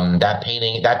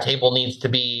 That table needs to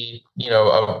be,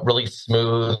 a really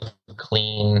smooth,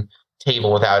 clean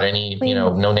table without any,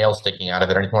 no nails sticking out of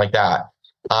it or anything like that.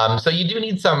 So you do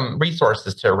need some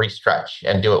resources to restretch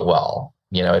and do it well.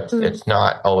 It's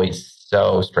not always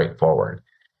so straightforward.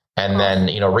 And then,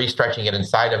 restretching it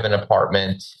inside of an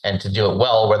apartment and to do it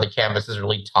well, where the canvas is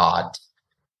really taut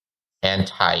and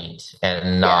tight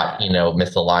and not,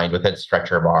 misaligned with its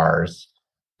stretcher bars.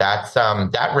 That's,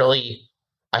 that really,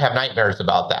 I have nightmares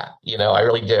about that. I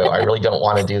really do. I really don't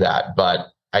want to do that. But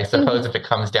I suppose if it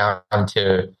comes down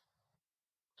to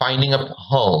finding a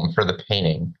home for the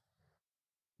painting,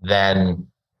 then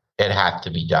it has to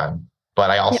be done.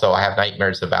 But I also I have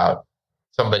nightmares about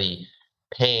somebody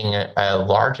paying a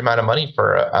large amount of money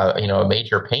for a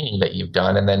major painting that you've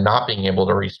done and then not being able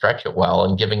to restretch it well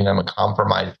and giving them a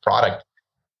compromised product.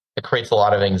 It creates a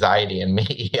lot of anxiety in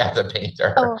me as a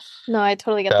painter. Oh, no, I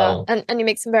totally get that. And you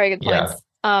make some very good points.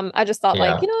 I just thought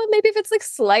maybe if it's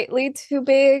slightly too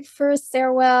big for a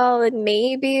stairwell, and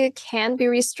maybe it can be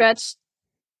restretched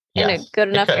in a good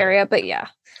enough area. But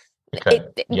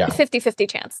 50-50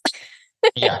 chance.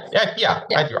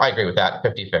 I agree with that.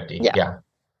 50-50. Yeah.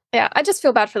 Yeah, I just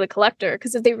feel bad for the collector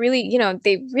because if they really,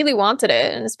 they really wanted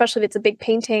it, and especially if it's a big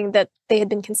painting that they had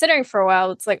been considering for a while,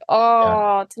 it's like, Yeah,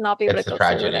 oh, to not be able to it's a go through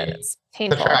with it, tragedy. it's It's a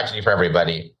painful. tragedy for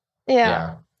everybody.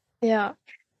 Yeah, Yeah. yeah.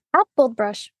 At Bold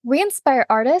Brush, we inspire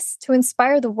artists to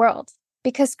inspire the world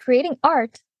because creating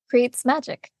art creates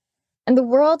magic, and the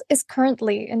world is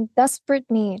currently in desperate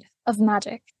need of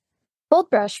magic. Bold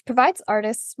Brush provides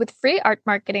artists with free art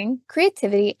marketing,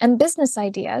 creativity, and business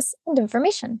ideas and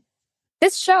information.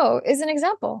 This show is an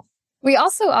example. We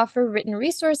also offer written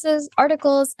resources,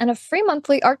 articles, and a free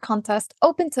monthly art contest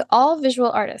open to all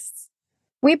visual artists.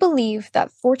 We believe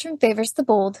that fortune favors the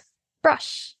bold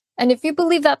brush. And if you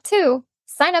believe that too,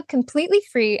 sign up completely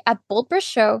free at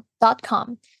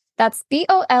boldbrushshow.com. That's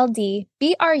BOLDBRUSH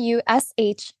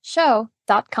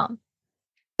show.com.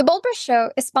 The Bold Brush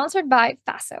Show is sponsored by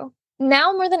FASO.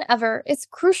 Now more than ever, it's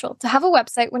crucial to have a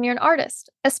website when you're an artist,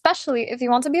 especially if you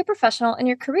want to be a professional in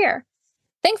your career.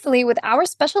 Thankfully, with our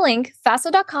special link,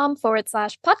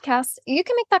 faso.com/podcast, you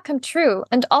can make that come true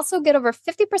and also get over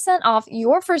 50% off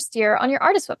your first year on your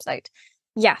artist website.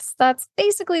 Yes, that's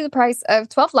basically the price of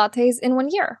 12 lattes in 1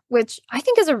 year, which I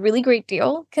think is a really great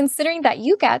deal, considering that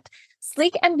you get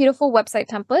sleek and beautiful website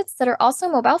templates that are also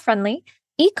mobile friendly,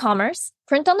 e-commerce,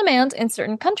 print on demand in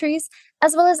certain countries,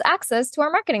 as well as access to our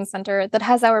marketing center that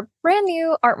has our brand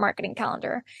new art marketing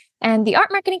calendar. And the art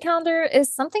marketing calendar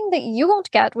is something that you won't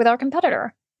get with our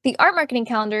competitor. The art marketing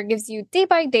calendar gives you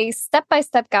day-by-day,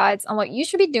 step-by-step guides on what you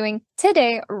should be doing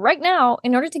today, right now,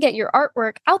 in order to get your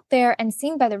artwork out there and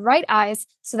seen by the right eyes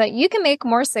so that you can make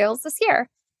more sales this year.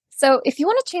 So if you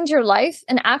want to change your life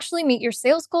and actually meet your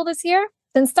sales goal this year,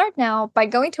 then start now by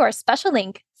going to our special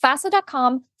link,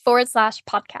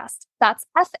 faso.com/podcast. That's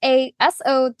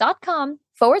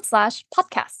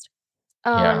FASO.com/podcast.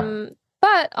 Yeah.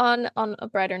 But on a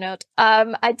brighter note,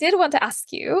 I did want to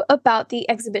ask you about the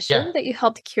exhibition Yeah. that you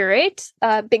helped curate,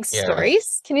 Big Yes.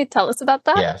 Stories. Can you tell us about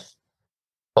that? Yes.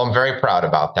 Well, I'm very proud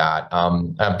about that.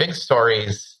 Big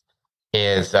Stories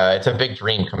is it's a big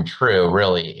dream come true.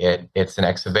 Really, it's an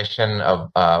exhibition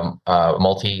of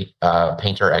multi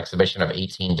painter exhibition of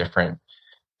 18 different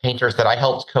painters that I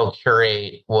helped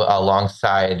co-curate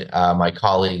alongside my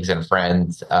colleagues and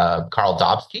friends, Carl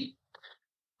Dobsky,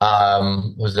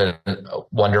 who's a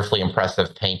wonderfully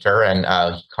impressive painter, and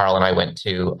Carl and I went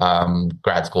to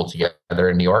grad school together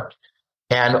in New York.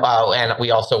 And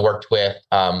we also worked with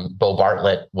Bo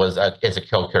Bartlett is a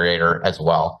co-curator as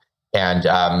well. And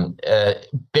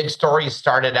Big Stories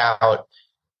started out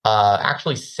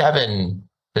actually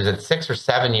 6 or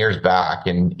 7 years back,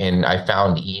 and I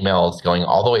found emails going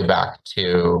all the way back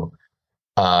to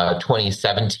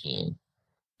 2017,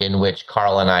 in which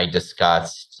Carl and I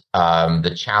discussed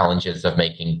the challenges of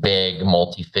making big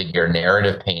multi-figure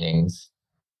narrative paintings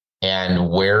and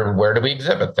where do we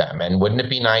exhibit them, and wouldn't it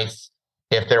be nice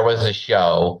if there was a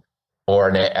show or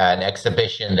an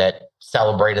exhibition that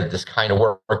celebrated this kind of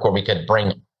work where we could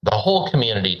bring the whole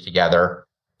community together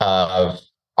of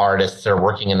artists that are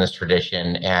working in this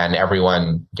tradition, and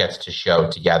everyone gets to show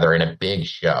together in a big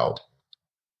show.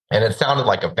 And it sounded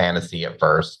like a fantasy at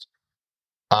first.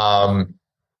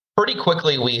 Pretty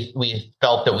quickly, we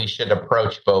felt that we should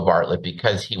approach Bo Bartlett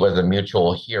because he was a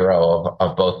mutual hero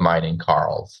of both mine and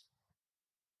Carl's.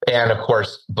 And of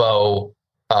course, Bo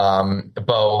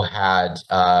had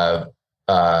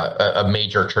a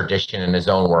major tradition in his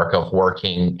own work of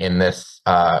working in this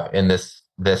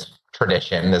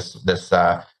tradition,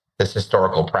 this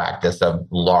historical practice of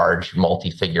large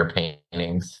multi-figure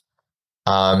paintings.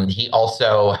 He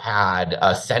also had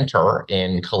a center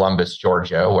in Columbus,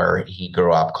 Georgia, where he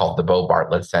grew up, called the Bo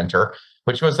Bartlett Center,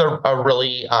 which was a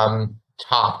really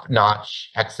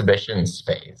top-notch exhibition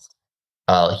space,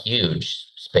 a huge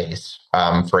space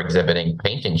for exhibiting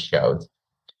painting shows.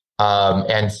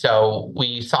 And so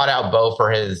we sought out Bo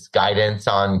for his guidance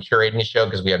on curating a show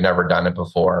because we had never done it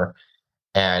before.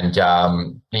 And,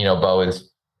 Bo is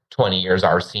 20 years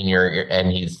our senior,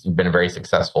 and he's been a very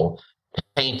successful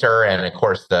painter. And of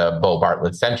course, the Bo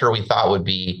Bartlett Center we thought would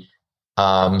be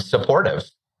supportive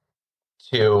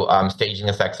to staging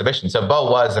this exhibition. So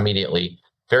Bo was immediately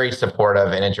very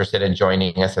supportive and interested in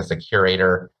joining us as a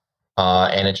curator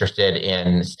and interested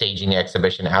in staging the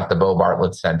exhibition at the Bo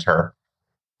Bartlett Center.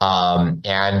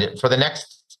 And for the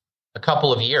next a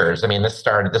couple of years,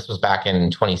 this was back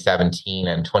in 2017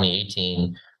 and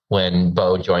 2018 when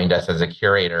Bo joined us as a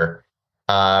curator.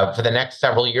 For the next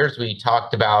several years, we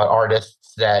talked about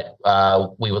artists that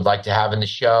we would like to have in the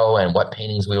show and what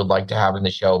paintings we would like to have in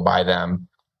the show by them.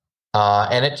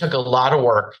 And it took a lot of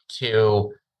work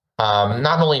to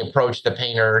not only approach the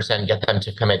painters and get them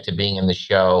to commit to being in the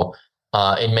show,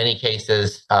 In many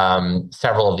cases,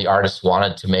 several of the artists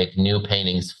wanted to make new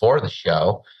paintings for the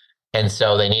show. And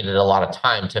so they needed a lot of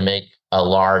time to make a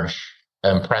large,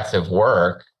 impressive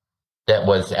work that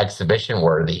was exhibition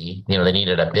worthy. They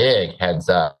needed a big heads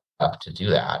up to do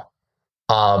that.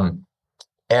 Um,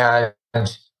 and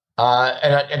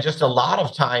and just a lot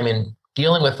of time in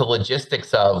dealing with the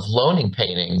logistics of loaning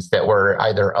paintings that were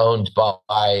either owned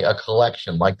by a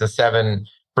collection, like the Seven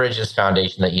Bridges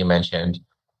Foundation that you mentioned,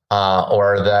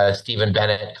 or the Stephen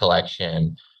Bennett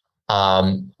collection. A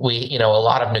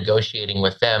lot of negotiating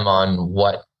with them on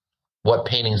what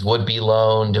paintings would be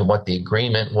loaned and what the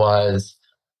agreement was.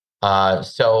 We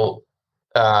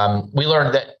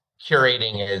learned that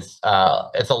curating is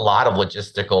it's a lot of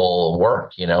logistical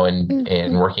work, in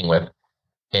Mhm. working with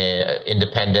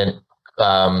independent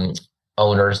um,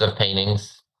 owners of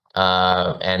paintings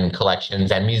and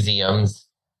collections and museums.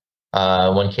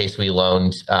 One case we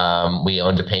owned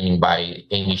a painting by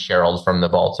Amy Sherrill from the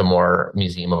Baltimore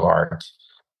Museum of Art.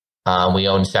 We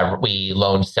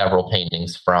loaned several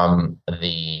paintings from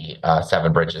the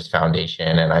Seven Bridges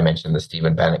Foundation, and I mentioned the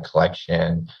Stephen Bennett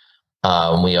collection.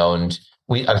 We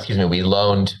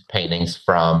loaned paintings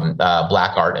from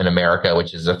Black Art in America,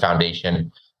 which is a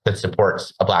foundation that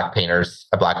supports Black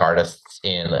artists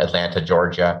in Atlanta,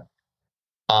 Georgia.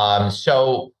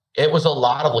 So it was a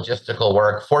lot of logistical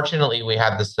work. Fortunately, we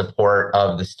had the support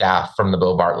of the staff from the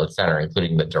Bo Bartlett Center,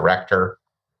 including the director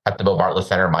at the Bo Bartlett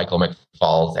Center, Michael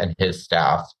McFalls, and his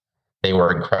staff. They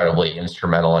were incredibly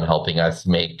instrumental in helping us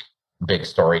make big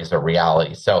stories a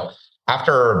reality. So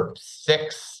after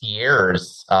 6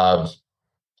 years of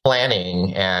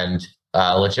planning and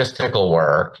logistical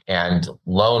work and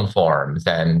loan forms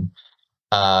and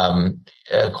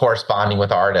corresponding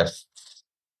with artists,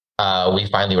 we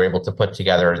finally were able to put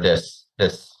together this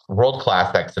world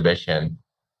class exhibition,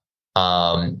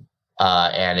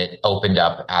 and it opened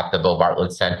up at the Bo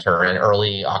Bartlett Center in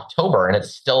early October, and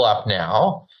it's still up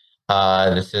now.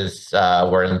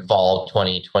 We're in fall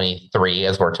 2023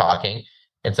 as we're talking,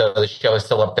 and so the show is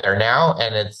still up there now,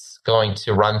 and it's going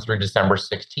to run through December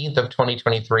 16th of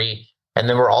 2023, and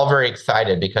then we're all very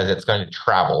excited because it's going to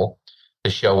travel. The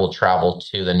show will travel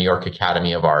to the New York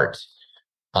Academy of Art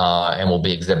and will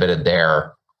be exhibited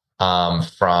there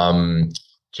from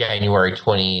January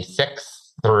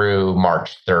 26th through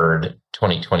March 3rd,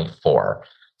 2024.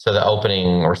 So the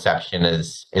opening reception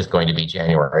is going to be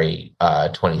January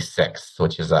 26th,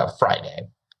 which is a Friday,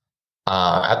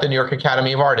 at the New York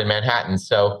Academy of Art in Manhattan.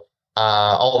 So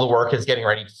all the work is getting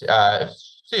ready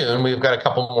soon. We've got a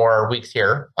couple more weeks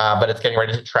here, but it's getting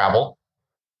ready to travel.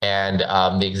 And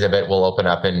the exhibit will open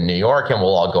up in New York, and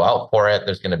we'll all go out for it.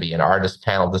 There's going to be an artist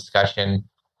panel discussion.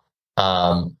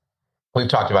 Um, we've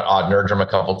talked about Odd Nerdrum a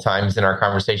couple times in our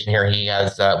conversation here. We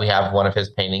have one of his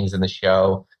paintings in the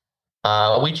show.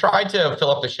 We tried to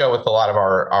fill up the show with a lot of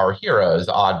our heroes,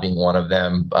 Odd being one of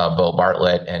them, Bo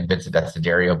Bartlett and Vincent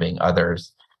Desiderio being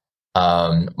others.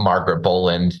 Margaret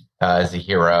Boland is a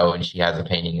hero, and she has a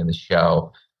painting in the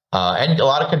show. And a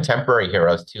lot of contemporary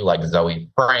heroes too, like Zoe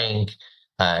Frank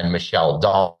and Michelle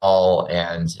Dahl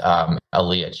and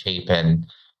Aaliyah Chapin.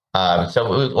 So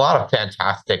a lot of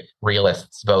fantastic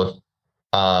realists, both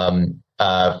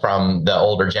from the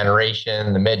older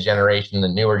generation, the mid generation, the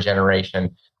newer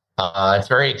generation. It's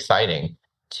very exciting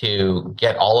to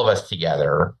get all of us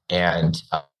together and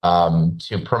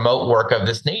to promote work of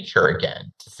this nature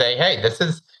again. To say, hey, this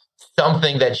is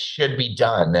something that should be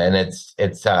done, and it's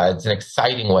an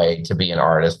exciting way to be an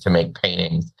artist, to make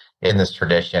paintings in this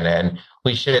tradition, and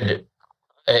we should,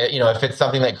 if it's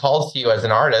something that calls to you as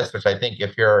an artist, which I think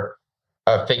if you're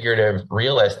a figurative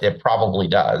realist, it probably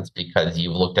does, because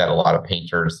you've looked at a lot of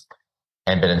painters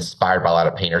and been inspired by a lot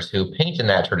of painters who paint in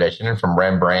that tradition, and from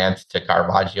Rembrandt to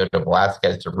Caravaggio to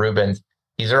Velázquez to Rubens.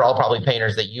 These are all probably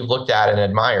painters that you've looked at and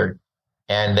admired,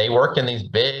 and they work in these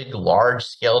big, large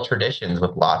scale traditions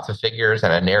with lots of figures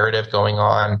and a narrative going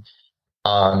on.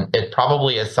 It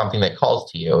probably is something that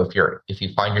calls to you if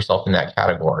you find yourself in that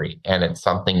category, and it's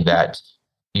something that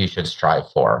you should strive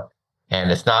for. And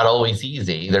it's not always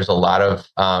easy. There's a lot of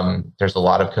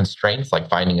constraints, like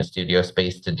finding a studio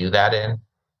space to do that in,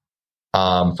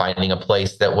 finding a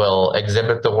place that will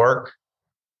exhibit the work,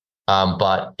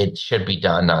 but it should be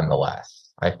done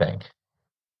nonetheless, I think.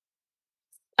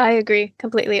 I agree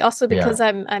completely. Also, Yeah. because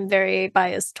I'm very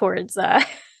biased towards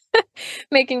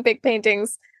making big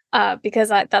paintings, because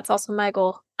that's also my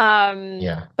goal.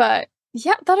 Yeah. But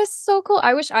yeah, that is so cool.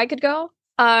 I wish I could go.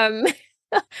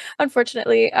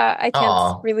 Unfortunately, I can't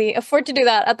Oh, really afford to do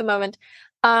that at the moment.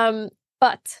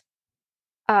 But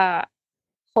uh,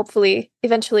 hopefully,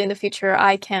 eventually in the future,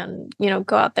 I can,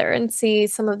 go out there and see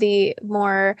some of the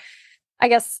more I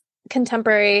guess,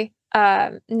 contemporary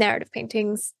narrative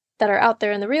paintings that are out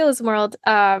there in the realism world,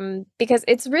 because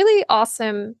it's really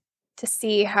awesome to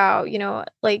see how,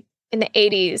 like in the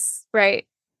 80s, right,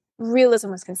 realism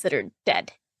was considered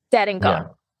dead and gone,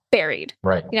 buried,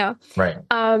 right. Right.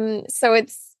 So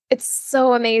it's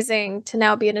so amazing to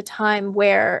now be in a time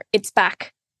where it's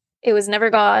back. It was never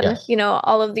gone. Yes.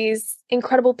 All of these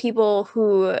incredible people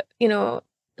who,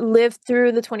 lived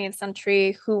through the 20th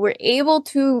century, who were able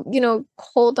to,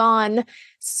 hold on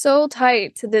so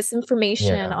tight to this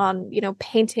information on,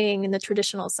 painting in the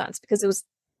traditional sense, because it was,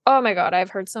 oh my God,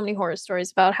 I've heard so many horror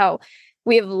stories about how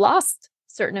we have lost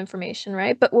certain information,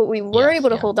 right? But what we were able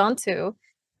to hold on to,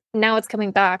 now it's coming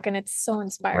back, and it's so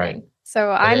inspiring. Right. So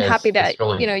I'm happy that,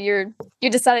 really... you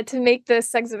decided to make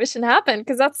this exhibition happen,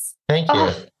 because that's, thank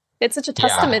you. It's such a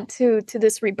testament to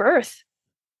this rebirth.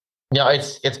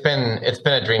 It's been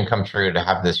a dream come true to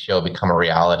have this show become a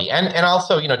reality, and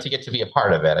also to get to be a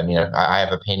part of it. I mean, I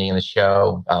have a painting in the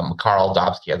show. Carl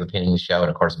Dobsky has a painting in the show, and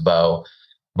of course, Bo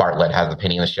Bartlett has a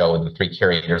painting in the show with the three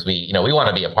curators. We want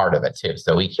to be a part of it too,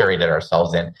 so we curated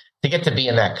ourselves in to get to be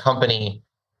in that company.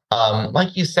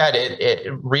 Like you said, it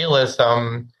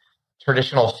realism,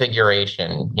 traditional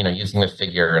figuration, using the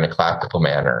figure in a classical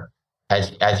manner,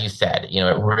 as you said,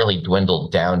 it really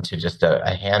dwindled down to just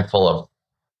a handful of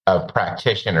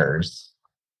practitioners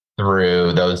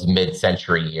through those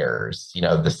mid-century years, the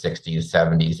 60s,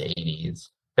 70s, 80s.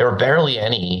 There were barely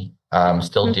any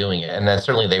still doing it. And then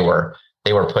certainly they were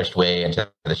pushed way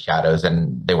into the shadows,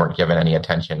 and they weren't given any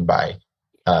attention by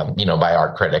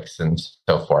art critics and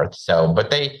so forth. So, but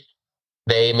they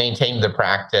maintained the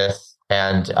practice,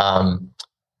 and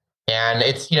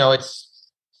it's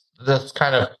this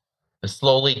kind of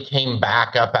slowly came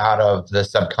back up out of the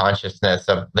subconsciousness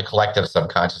of the collective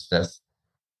subconsciousness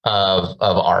of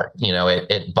art.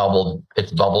 It's bubbled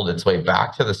its way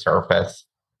back to the surface.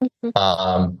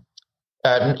 And,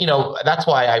 that's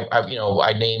why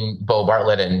I named Bo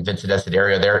Bartlett and Vincent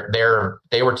Desiderio.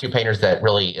 They were two painters that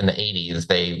really in the 80s,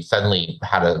 they suddenly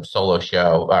had a solo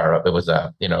show, or it was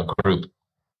a, group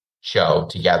show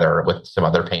together with some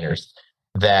other painters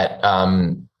that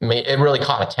it really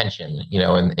caught attention,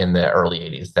 in the early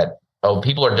 80s, that,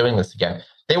 people are doing this again.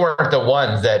 They weren't the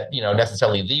ones that,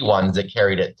 necessarily the ones that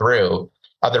carried it through.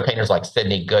 Other painters like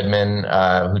Sidney Goodman,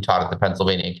 who taught at the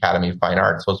Pennsylvania Academy of Fine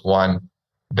Arts, was one.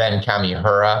 Ben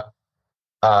Kamihura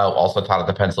also taught at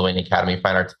the Pennsylvania Academy of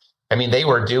Fine Arts. I mean, they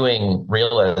were doing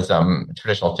realism,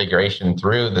 traditional figuration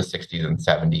through the 60s and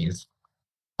 70s.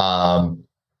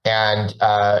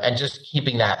 And just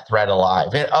keeping that thread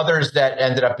alive. And others that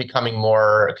ended up becoming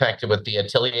more connected with the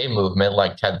Atelier movement,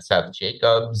 like Ted Seth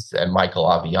Jacobs and Michael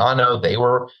Aviano, they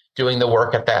were doing the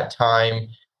work at that time.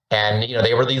 And,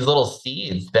 they were these little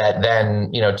seeds that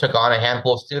then, took on a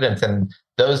handful of students. And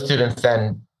those students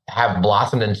then have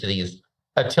blossomed into these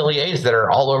ateliers that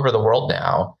are all over the world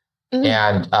now.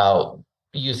 And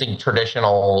using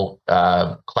traditional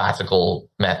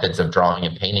classical methods of drawing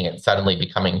and painting, it suddenly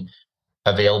becoming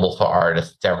available for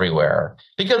artists everywhere.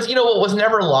 Because what was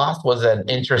never lost was an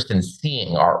interest in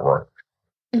seeing artwork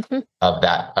of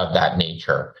that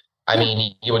nature. I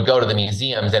mean, you would go to the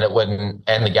museums and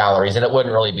the galleries, and it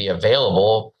wouldn't really be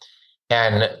available.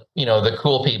 And the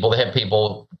cool people, the hip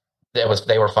people,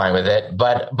 they were fine with it.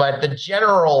 But the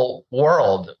general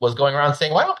world was going around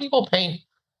saying, why don't people paint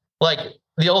like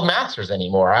the old masters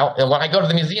anymore? And when I go to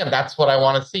the museum, that's what I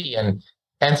want to see. And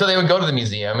so they would go to the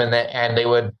museum, and they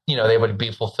would, they would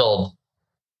be fulfilled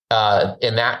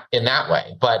in that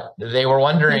way. But they were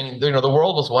wondering, the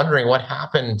world was wondering what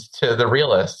happened to the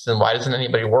realists, and why doesn't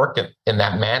anybody work in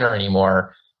that manner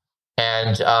anymore?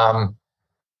 And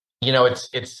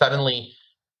it's suddenly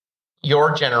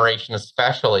your generation,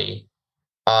 especially.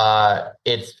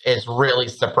 It's really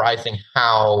surprising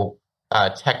how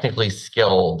technically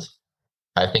skilled.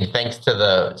 I think thanks to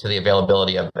the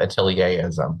availability of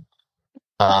atelierism.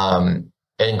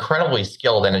 Incredibly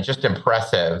skilled and just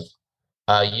impressive.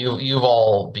 You've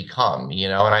all become,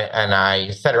 and I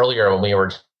said earlier when we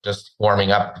were just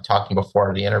warming up, talking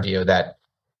before the interview, that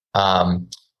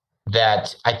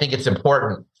that I think it's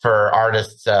important for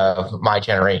artists of my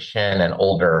generation and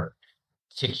older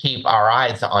to keep our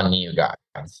eyes on you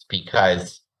guys,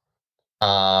 because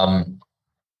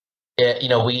we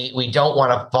don't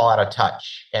want to fall out of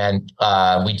touch, and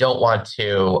we don't want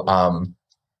to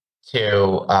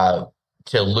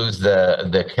lose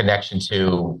the connection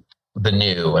to the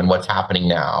new and what's happening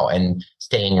now, and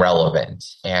staying relevant,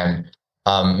 and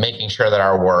making sure that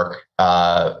our work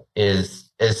is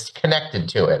connected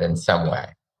to it in some way.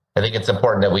 I think it's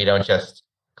important that we don't just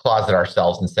closet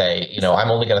ourselves and say,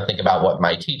 I'm only going to think about what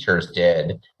my teachers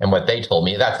did and what they told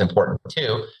me. That's important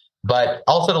too. But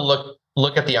also to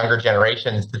look at the younger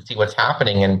generations to see what's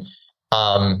happening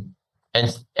um,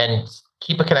 and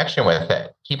keep a connection with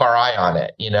it, keep our eye on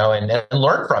it, and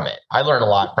learn from it. I learn a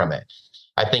lot from it.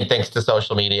 I think thanks to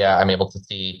social media, I'm able to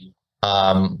see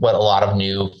what a lot of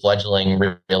new fledgling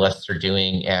realists are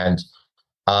doing, and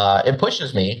it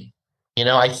pushes me.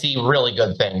 I see really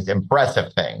good things,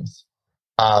 impressive things,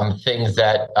 things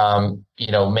that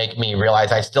make me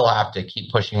realize I still have to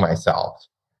keep pushing myself,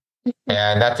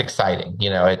 and that's exciting.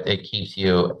 It keeps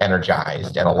you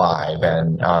energized and alive,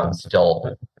 and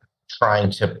still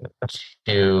trying to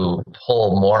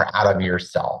pull more out of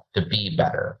yourself, to be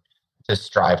better, to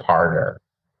strive harder.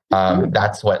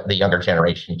 That's what the younger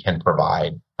generation can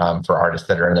provide for artists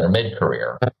that are in their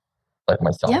mid-career, like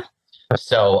myself. Yeah.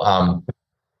 So,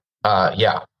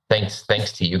 yeah,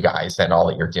 thanks to you guys and all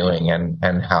that you're doing,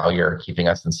 and how you're keeping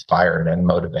us inspired and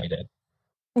motivated.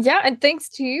 Yeah, and thanks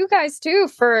to you guys too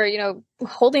for,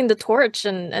 holding the torch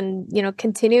and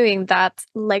continuing that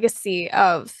legacy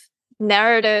of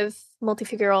narrative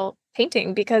multifigural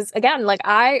painting. Because again, when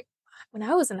I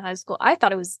was in high school, I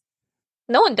thought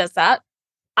no one does that.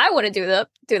 I want to do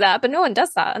that, but no one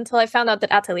does that until I found out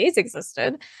that ateliers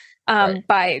existed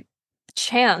by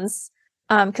chance.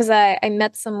 Because I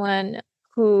met someone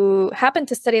who happened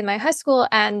to study in my high school,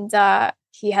 and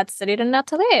he had studied in an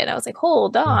atelier, and I was like,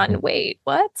 hold on, wait,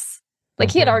 what? Like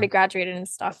he had already graduated and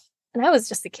stuff, and I was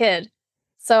just a kid.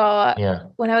 So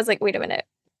when I was like, wait a minute,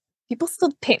 people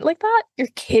still paint like that? You're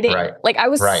kidding. Right. Like I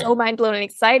was so mind blown and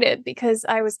excited because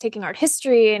I was taking art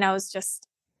history, and I was just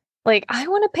like, I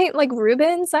want to paint like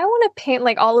Rubens. I want to paint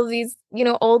like all of these,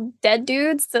 old dead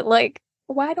dudes that like,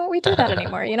 why don't we do that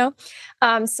anymore?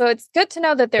 So it's good to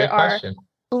know that there are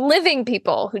living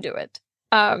people who do it.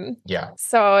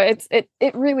 So it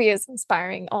really is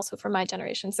inspiring also for my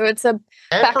generation. So it's a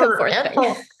back and forth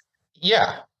thing.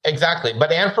 Yeah, exactly.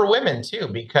 But and for women too,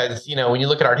 because when you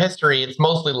look at art history, it's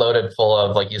mostly loaded full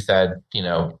of, like you said,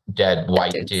 dead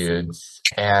white dudes.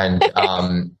 And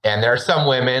and there are some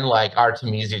women like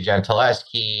Artemisia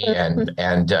Gentileschi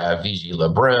and Vigie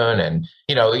Lebrun, and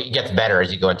it gets better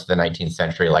as you go into the 19th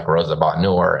century, like Rosa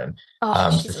Bonheur and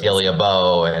Cecilia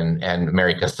Beau and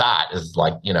Mary Cassatt is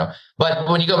like, but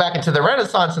when you go back into the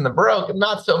Renaissance and the Baroque,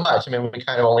 not so much. I mean, we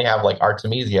kind of only have like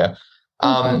Artemisia.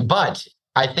 But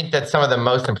I think that some of the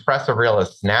most impressive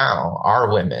realists now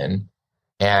are women.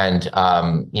 And,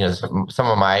 some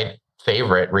of my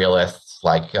favorite realists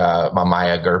like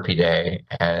Mamaia Gurpide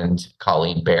and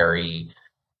Colleen Barry,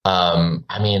 blow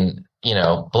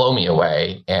me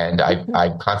away. And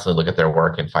I constantly look at their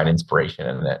work and find inspiration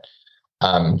in it.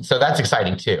 So that's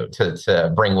exciting too,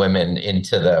 to bring women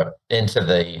into the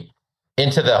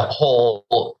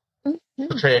whole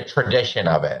tradition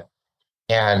of it,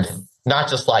 and not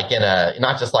just like in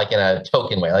a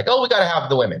token way, like, oh, we got to have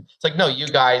the women. It's like, no, you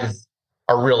guys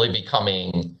are really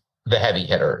becoming the heavy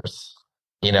hitters.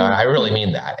 And I really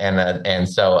mean that, and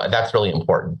so that's really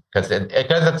important because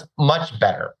it's much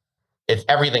better.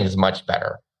 Everything's much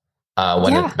better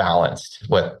when it's balanced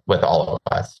with all of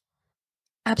us.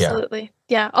 Absolutely.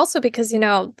 Yeah. Also because,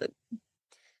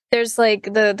 there's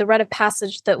like the rite of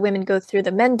passage that women go through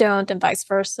that men don't, and vice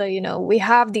versa. We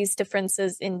have these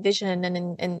differences in vision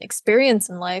and in experience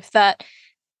in life that,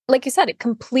 like you said, it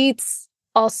completes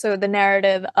also the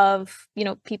narrative of,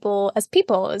 people, as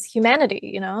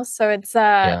humanity, So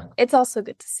it's also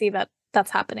good to see that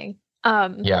that's happening.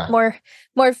 More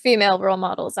female role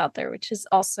models out there, which is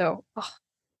also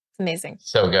amazing.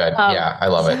 So good. I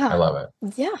love it. I love it.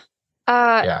 Yeah.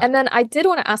 And then I did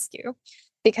want to ask you,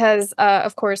 because,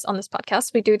 of course, on this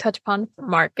podcast, we do touch upon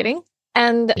marketing.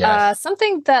 And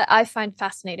something that I find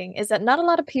fascinating is that not a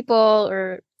lot of people,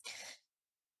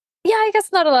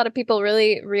 not a lot of people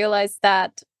really realize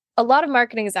that a lot of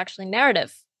marketing is actually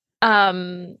narrative.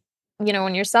 When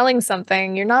you're selling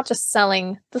something, you're not just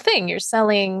selling the thing, you're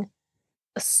selling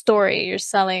a story, you're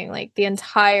selling like the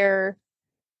entire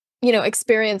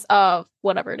experience of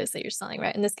whatever it is that you're selling,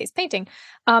 right? In this case, painting.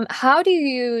 How do you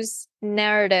use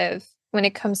narrative when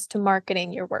it comes to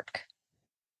marketing your work?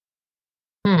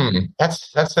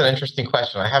 That's an interesting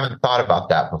question. I haven't thought about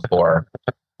that before.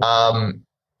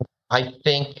 I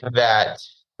think that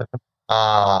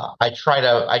I try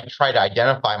to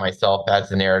identify myself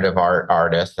as a narrative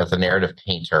artist, as a narrative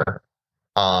painter,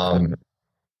 and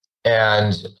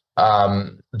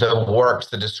the works,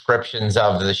 the descriptions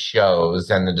of the shows,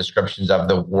 and the descriptions of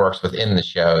the works within the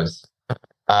shows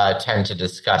tend to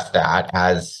discuss that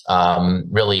as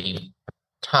really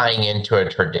tying into a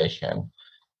tradition,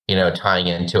 tying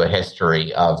into a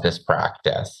history of this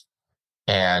practice.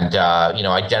 and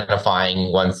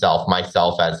identifying myself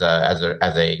as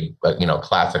a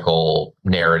classical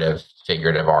narrative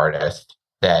figurative artist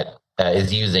that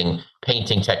is using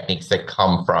painting techniques that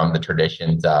come from the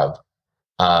traditions of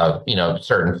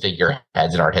certain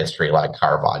figureheads in art history, like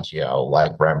Caravaggio,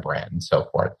 like Rembrandt, and so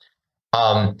forth.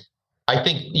 I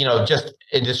think, just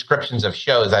in descriptions of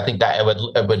shows, I think that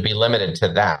it would be limited to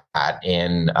that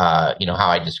in how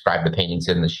I describe the paintings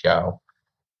in the show.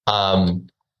 Um,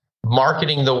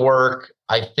 Marketing the work,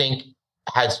 I think,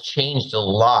 has changed a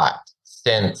lot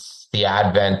since the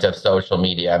advent of social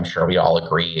media. I'm sure we all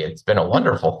agree it's been a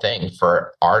wonderful thing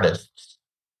for artists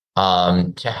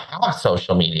to have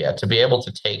social media, to be able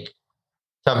to take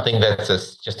something that's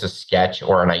just a sketch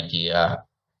or an idea,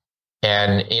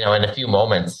 and in a few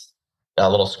moments, a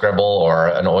little scribble or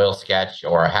an oil sketch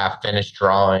or a half finished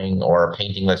drawing or a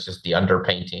painting that's just the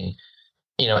underpainting,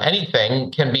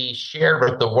 anything can be shared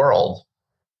with the world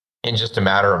in just a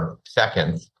matter of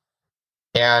seconds.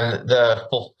 And the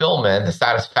fulfillment, the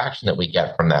satisfaction that we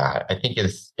get from that, I think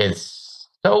is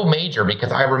so major,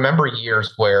 because I remember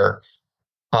years where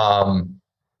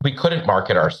we couldn't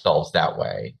market ourselves that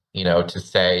way, to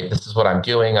say, this is what I'm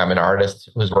doing. I'm an artist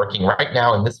who's working right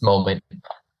now in this moment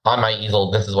on my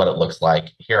easel. This is what it looks like.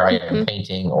 Here I am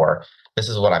painting, or this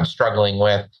is what I'm struggling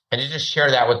with. And to just share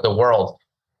that with the world.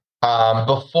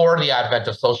 Before the advent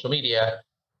of social media,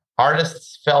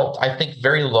 artists felt, I think,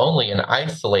 very lonely and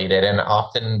isolated. And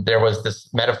often there was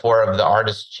this metaphor of the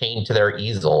artist chained to their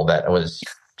easel that was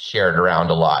shared around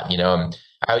a lot.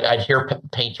 I'd hear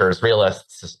painters,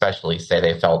 realists especially, say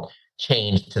they felt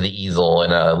chained to the easel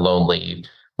in a lonely,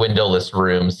 windowless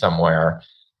room somewhere,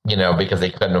 because they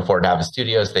couldn't afford to have a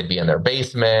studio. So they'd be in their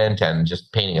basement and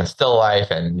just painting a still life,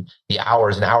 and the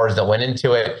hours and hours that went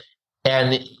into it.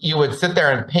 And you would sit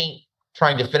there and paint,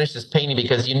 trying to finish this painting,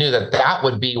 because you knew that that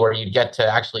would be where you'd get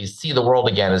to actually see the world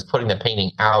again, is putting the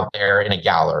painting out there in a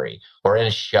gallery or in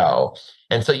a show.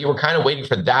 And so you were kind of waiting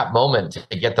for that moment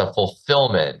to get the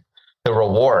fulfillment, the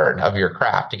reward of your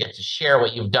craft, to get to share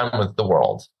what you've done with the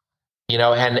world.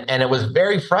 And it was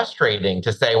very frustrating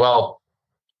to say, well,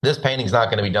 this painting's not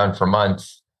going to be done for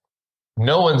months.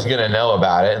 No one's going to know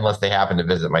about it unless they happen to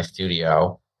visit my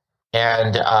studio.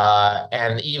 And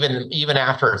even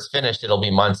after it's finished, it'll be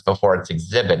months before it's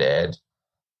exhibited.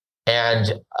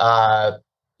 And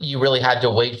you really had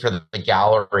to wait for the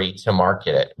gallery to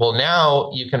market it. Well, now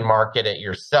you can market it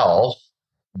yourself,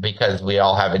 because we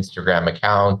all have Instagram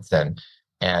accounts and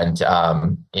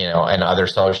other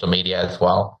social media as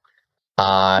well.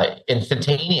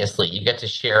 Instantaneously, you get to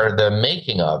share the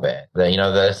making of it,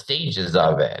 the stages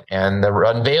of it, and the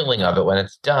unveiling of it when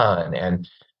it's done. And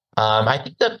I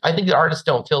think the artists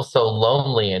don't feel so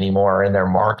lonely anymore in their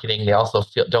marketing. They also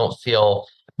don't feel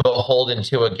beholden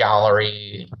to a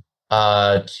gallery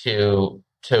to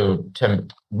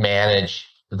manage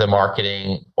the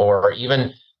marketing, or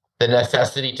even the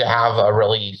necessity to have a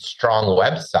really strong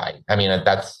website. I mean,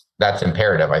 that's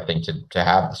imperative, I think, to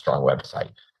have the strong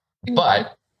website.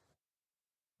 But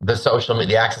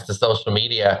the access to social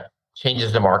media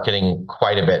changes the marketing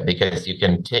quite a bit, because you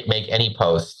can make any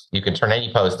post, you can turn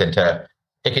any post into,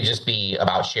 it could just be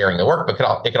about sharing the work, but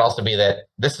it could also be that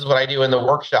this is what I do in the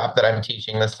workshop that I'm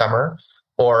teaching this summer.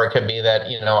 Or it could be that,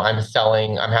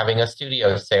 I'm having a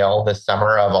studio sale this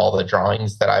summer of all the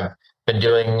drawings that I've been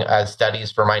doing as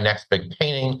studies for my next big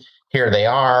painting. Here they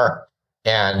are.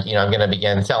 And, I'm going to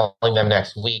begin selling them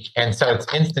next week. And so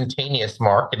it's instantaneous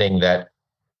marketing that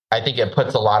I think it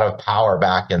puts a lot of power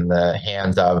back in the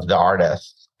hands of the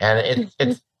artist. And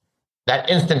it's that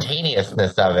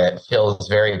instantaneousness of it feels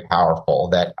very powerful,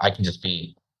 that I can just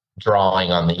be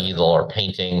drawing on the easel or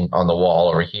painting on the wall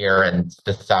over here and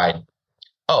decide,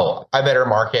 oh, I better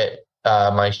market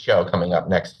my show coming up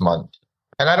next month.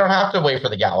 And I don't have to wait for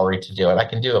the gallery to do it. I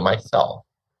can do it myself.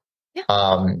 Yeah.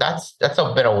 That's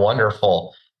been a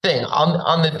wonderful thing.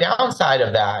 On the downside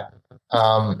of that,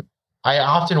 I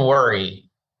often worry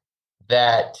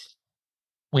that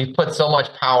we've put so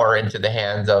much power into the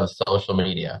hands of social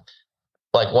media.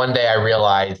 Like, one day I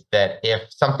realized that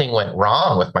if something went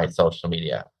wrong with my social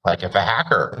media, like if a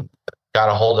hacker got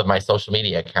a hold of my social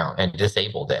media account and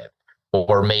disabled it,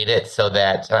 or made it so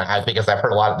that, because I've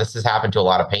heard this has happened to a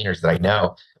lot of painters that I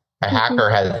know, a hacker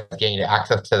has gained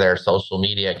access to their social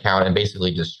media account and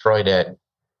basically destroyed it,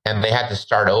 and they had to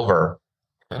start over.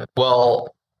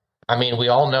 Well, I mean, we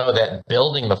all know that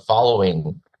building the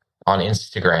following on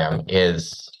Instagram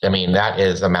that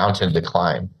is a mountain to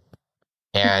climb.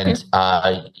 And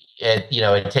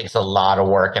it takes a lot of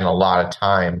work and a lot of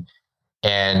time.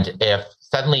 And if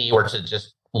suddenly you were to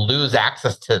just lose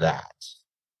access to that,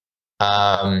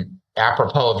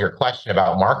 apropos of your question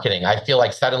about marketing, I feel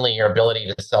like suddenly your ability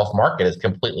to self-market is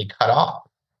completely cut off.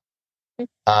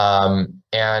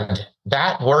 And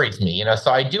that worries me,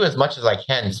 so I do as much as I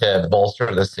can to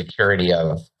bolster the security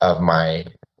of my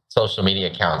social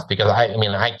media accounts, because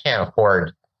I can't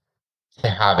afford to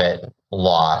have it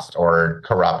lost or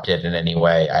corrupted in any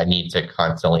way. I need to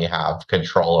constantly have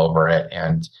control over it.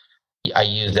 And I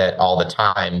use it all the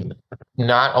time,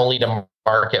 not only to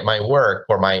market my work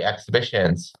or my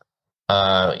exhibitions,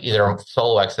 either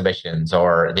solo exhibitions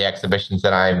or the exhibitions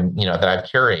that I've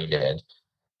curated,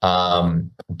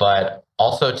 but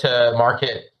also to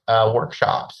market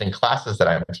workshops and classes that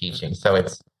I'm teaching. So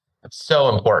it's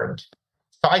so important.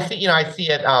 So I see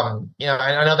it. I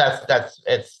know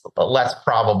it's less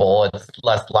probable. It's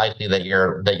less likely that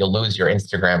you'll lose your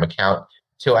Instagram account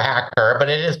to a hacker, but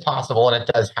it is possible, and it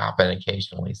does happen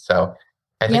occasionally. So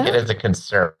I think it is a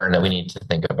concern that we need to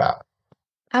think about.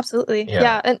 Absolutely.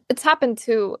 Yeah. And it's happened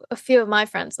to a few of my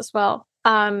friends as well.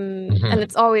 And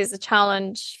it's always a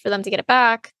challenge for them to get it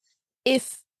back,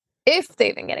 if they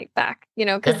even get it back,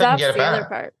 because that's the other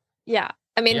part. Yeah.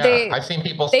 I mean, I've seen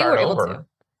people start over.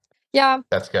 Yeah.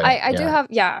 That's good. I do have,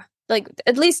 like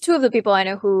at least two of the people I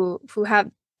know who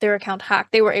have their account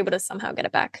hacked, they were able to somehow get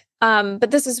it back. But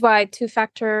this is why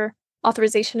two-factor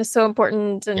authorization is so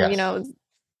important, and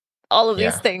all of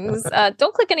these things.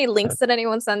 Don't click any links that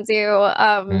anyone sends you.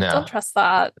 Don't trust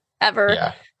that ever.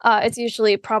 Yeah. It's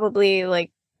usually probably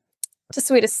like just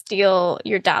a way to steal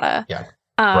your data. Yeah.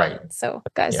 Right. So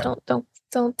guys,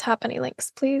 don't tap any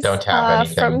links, please. Don't tap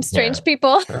anything from strange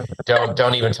people.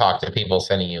 Don't even talk to people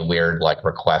sending you weird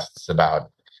requests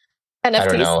about NFTs. I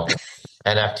don't know.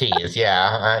 NFTs.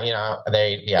 Yeah.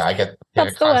 I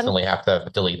constantly have to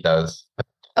delete those.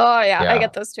 Oh yeah, I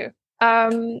get those too.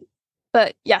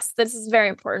 But yes, this is very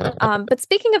important. But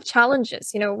speaking of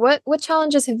challenges, what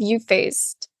challenges have you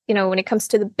faced, when it comes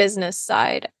to the business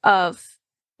side of,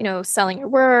 selling your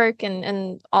work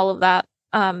and all of that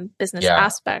business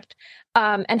aspect?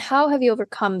 And how have you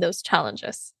overcome those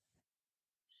challenges?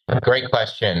 Great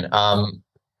question.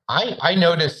 I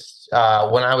noticed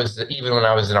when I was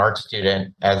an art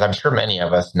student, as I'm sure many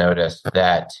of us noticed,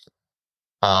 that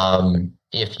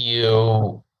if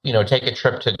you take a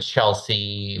trip to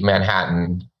Chelsea,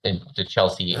 Manhattan, the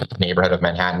Chelsea neighborhood of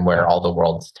Manhattan, where all the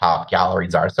world's top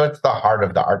galleries are. So it's the heart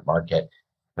of the art market.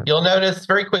 You'll notice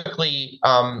very quickly,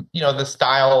 the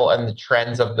style and the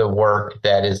trends of the work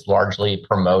that is largely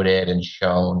promoted and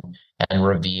shown and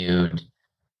reviewed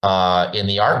in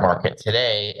the art market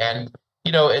today. And,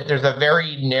 there's a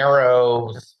very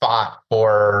narrow spot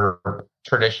for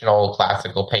traditional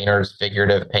classical painters,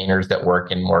 figurative painters that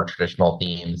work in more traditional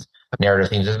themes, narrative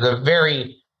themes. There's a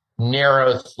very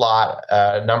narrow slot,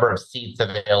 number of seats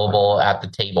available at the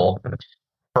table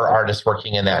for artists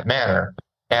working in that manner.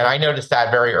 And I noticed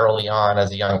that very early on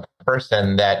as a young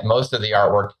person, that most of the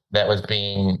artwork that was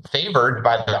being favored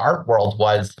by the art world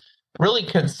was really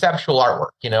conceptual artwork,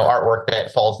 artwork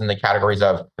that falls in the categories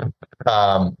of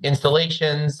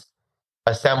installations,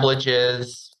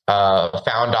 assemblages,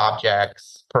 found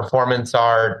objects, performance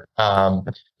art,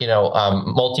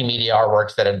 multimedia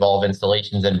artworks that involve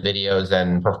installations and videos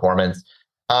and performance.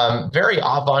 Very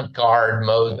avant-garde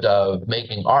modes of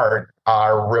making art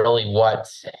are really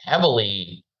what's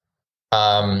heavily,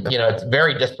 it's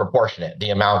very disproportionate, the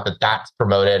amount that's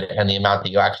promoted and the amount that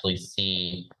you actually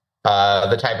see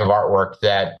the type of artwork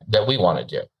that we want to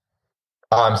do.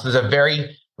 So there's a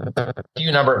very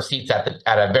few number of seats at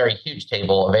a very huge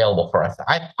table available for us.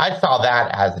 I saw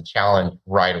that as a challenge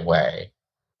right away,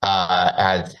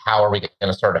 as how are we going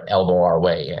to sort of elbow our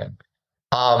way in.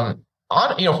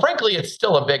 Frankly, it's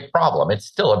still a big problem. It's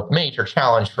still a major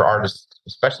challenge for artists,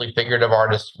 especially figurative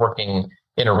artists working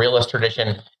in a realist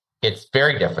tradition. It's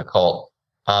very difficult.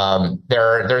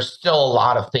 There's still a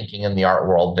lot of thinking in the art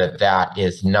world that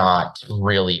is not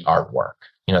really artwork.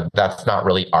 That's not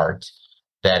really art.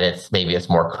 That it's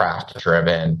more craft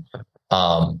driven.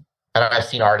 And I've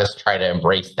seen artists try to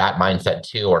embrace that mindset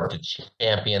too, or to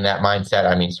champion that mindset.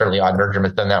 I mean, certainly Odd Nerdrum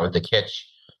has done that with the kitsch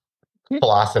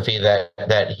philosophy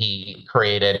that he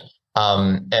created,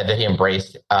 and that he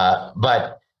embraced.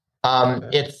 But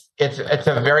it's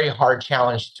a very hard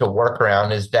challenge to work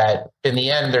around, is that in the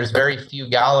end, there's very few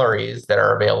galleries that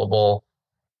are available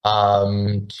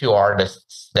to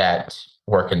artists that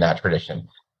work in that tradition.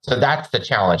 So that's the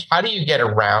challenge. How do you get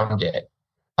around it?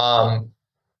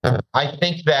 I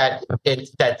think that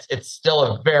it's still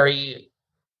a very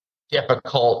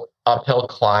difficult uphill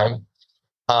climb.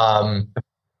 I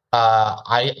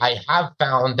have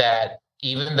found that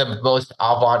even the most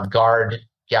avant-garde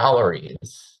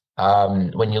galleries,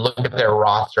 when you look at their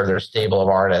roster, their stable of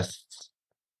artists,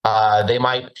 They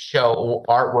might show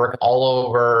artwork all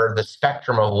over the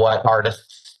spectrum of what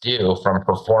artists do, from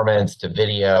performance to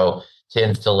video to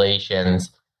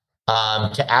installations,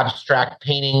 to abstract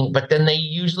painting. But then they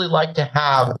usually like to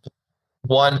have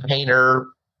one painter,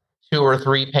 two or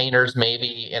three painters,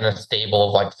 maybe in a stable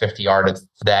of like 50 artists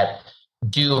that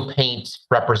do paint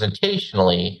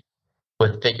representationally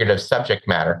with figurative subject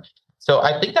matter. So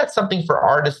I think that's something for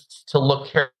artists to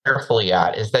look carefully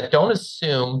at, is that don't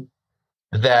assume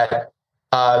that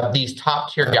these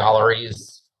top tier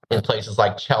galleries in places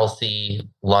like Chelsea,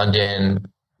 London,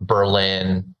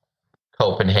 Berlin,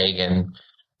 Copenhagen,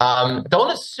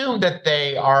 don't assume that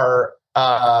they are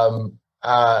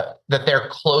that they're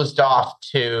closed off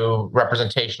to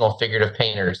representational figurative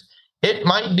painters.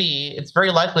 It's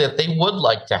very likely that they would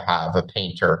like to have a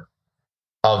painter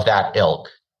of that ilk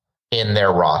in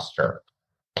their roster.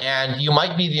 And you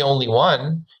might be the only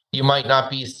one. You might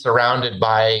not be surrounded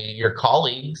by your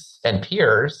colleagues and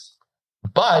peers,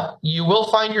 but you will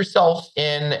find yourself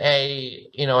in a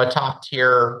top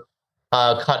tier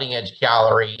cutting edge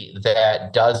gallery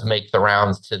that does make the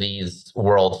rounds to these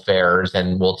world fairs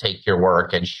and will take your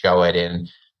work and show it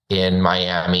in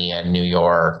Miami and New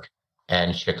York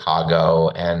and Chicago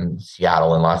and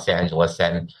Seattle and Los Angeles,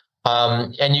 and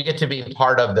you get to be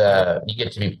part of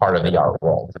the art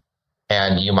world,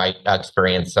 and you might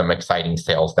experience some exciting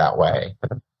sales that way.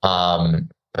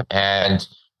 And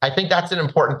I think that's an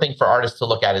important thing for artists to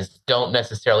look at, is don't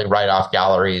necessarily write off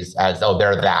galleries as, oh,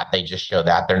 they're that, they just show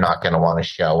that, they're not going to want to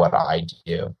show what I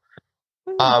do.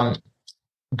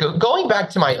 Going back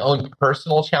to my own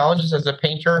personal challenges as a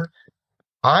painter,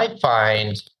 I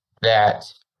find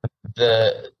that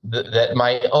that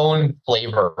my own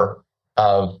flavor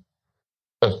of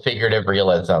figurative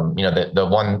realism,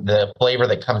 the flavor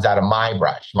that comes out of my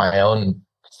brush, my own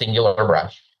singular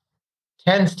brush,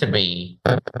 tends to be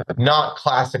not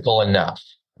classical enough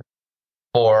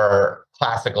for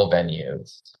classical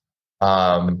venues.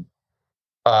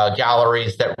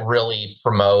 Galleries that really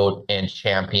promote and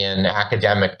champion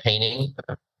academic painting,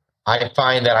 I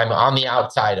find that I'm on the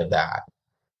outside of that.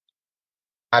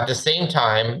 At the same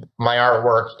time, my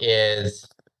artwork is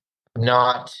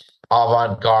not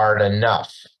avant-garde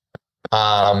enough,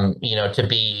 to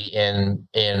be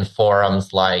in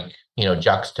forums like,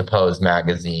 Juxtapose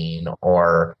magazine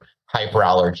or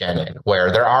Hyperallergenic,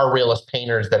 where there are realist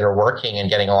painters that are working and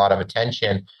getting a lot of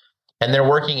attention, and they're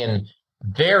working in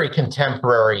very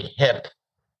contemporary, hip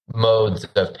modes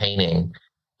of painting,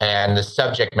 and the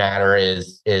subject matter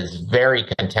is very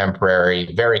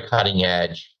contemporary, very cutting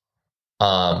edge.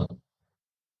 I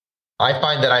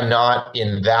find that I'm not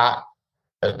in that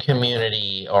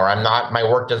community, or my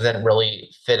work doesn't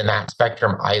really fit in that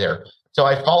spectrum either. So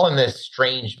I fall in this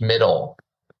strange middle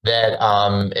that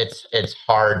it's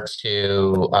hard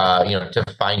to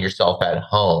to find yourself at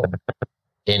home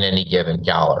in any given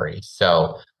gallery.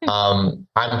 So I'm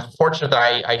fortunate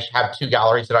that I have two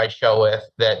galleries that I show with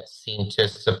that seem to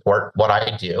support what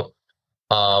I do.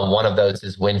 One of those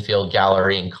is Winfield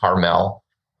Gallery in Carmel,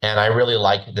 and I really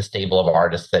like the stable of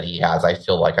artists that he has. I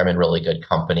feel like I'm in really good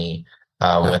company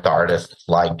with artists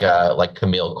like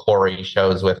Camille Corey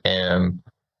shows with him,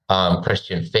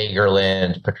 Christian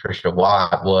Fagerland, Patricia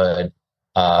Watwood.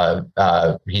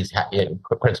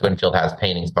 Chris Winfield has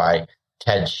paintings by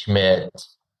Ted Schmidt.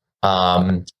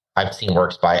 I've seen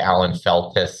works by Alan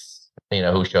Feltis,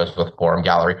 who shows with Forum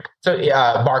Gallery. So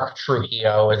Mark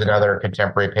Trujillo is another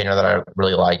contemporary painter that I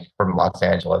really like from Los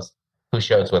Angeles, who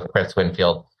shows with Chris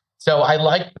Winfield. So I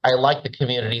like the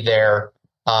community there.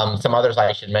 Some others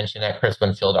I should mention at Chris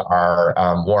Winfield are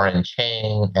Warren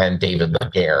Chang and David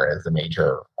Laguerre is a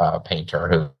major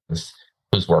painter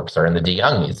whose works are in the De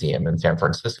Young Museum in San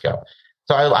Francisco.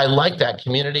 So I like that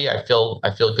community. I feel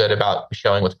good about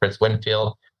showing with Chris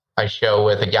Winfield. I show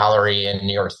with a gallery in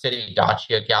New York City,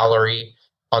 Dacia Gallery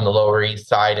on the Lower East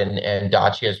Side, and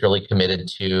Dacia is really committed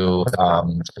to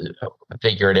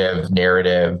figurative,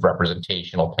 narrative,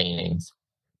 representational paintings.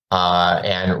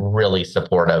 And really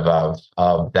supportive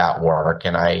of that work.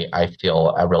 And I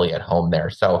feel really at home there.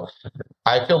 So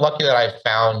I feel lucky that I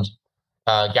found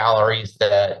galleries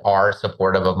that are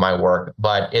supportive of my work,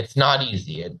 but it's not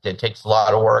easy. It takes a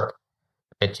lot of work.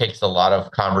 It takes a lot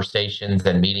of conversations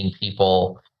and meeting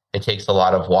people. It takes a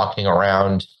lot of walking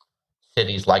around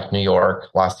cities like New York,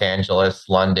 Los Angeles,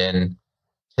 London,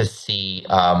 to see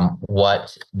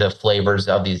what the flavors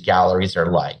of these galleries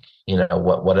are like.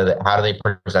 What are how do they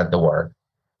present the work?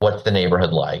 What's the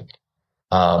neighborhood like?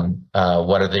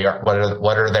 What are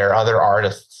their other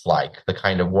artists like? The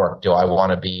kind of work. Do I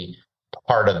want to be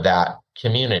part of that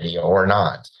community or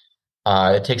not?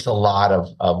 It takes a lot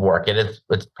of work.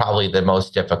 It's probably the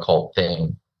most difficult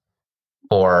thing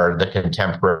for the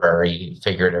contemporary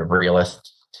figurative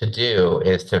realist to do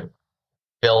is to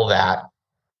fill that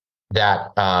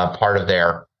part of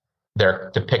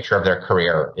the picture of their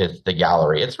career is the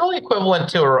gallery. It's really equivalent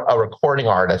to a recording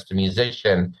artist, a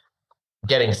musician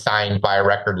getting signed by a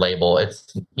record label.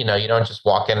 It's, you don't just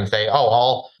walk in and say,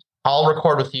 oh, I'll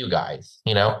record with you guys,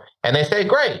 and they say,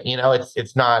 great.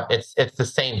 It's not, it's the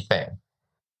same thing.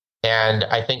 And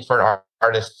I think for an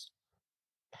artist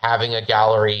having a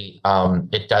gallery,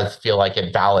 it does feel like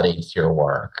it validates your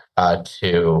work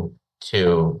to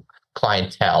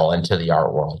clientele and to the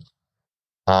art world.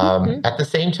 At the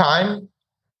same time,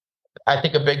 I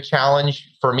think a big challenge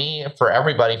for me, for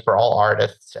everybody, for all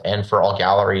artists and for all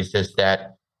galleries is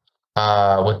that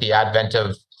with the advent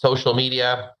of social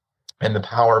media and the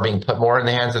power being put more in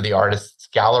the hands of the artists,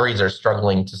 galleries are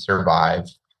struggling to survive.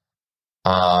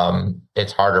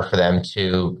 It's harder for them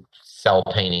to sell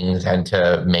paintings and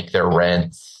to make their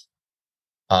rents.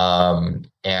 And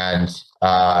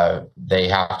they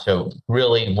have to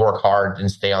really work hard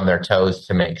and stay on their toes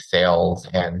to make sales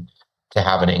and to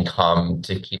have an income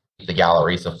to keep the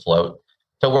galleries afloat.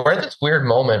 So we're at this weird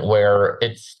moment where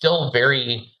it's still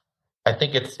I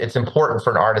think it's important for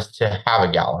an artist to have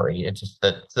a gallery. It's just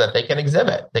so that they can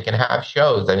exhibit, they can have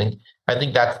shows. I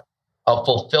think that's a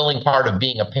fulfilling part of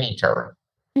being a painter.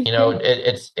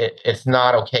 It's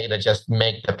not okay to just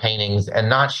make the paintings and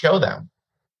not show them.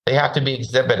 They have to be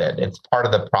exhibited. It's part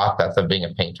of the process of being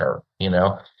a painter,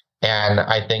 And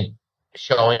I think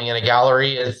showing in a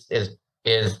gallery is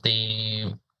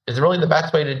really the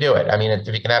best way to do it. If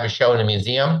you can have a show in a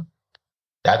museum,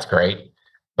 that's great,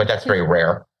 but that's very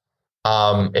rare.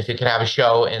 If you can have a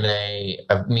show in a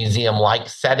museum-like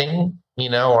setting,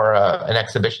 or an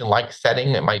exhibition-like setting,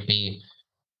 it might be.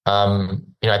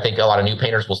 I think a lot of new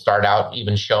painters will start out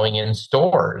even showing in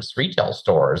stores, retail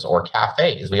stores, or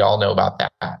cafes. We all know about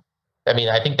that.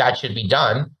 I think that should be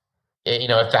done.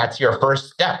 If that's your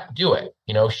first step, do it.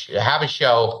 Have a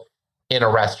show in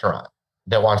a restaurant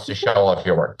that wants to show off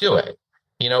your work. Do it.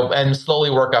 And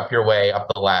slowly work up your way up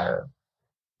the ladder.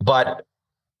 But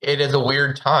it is a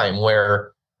weird time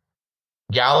where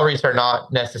galleries are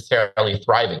not necessarily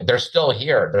thriving. They're still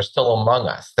here. They're still among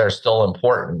us. They're still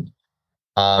important.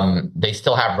 They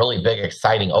still have really big,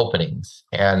 exciting openings,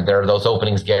 and those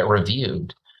openings get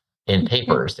reviewed in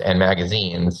papers and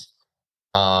magazines.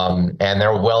 And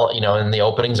they're and the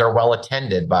openings are well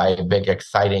attended by big,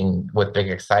 exciting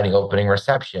opening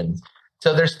receptions.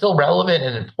 So they're still relevant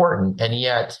and important, and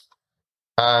yet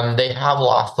they have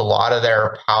lost a lot of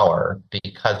their power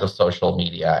because of social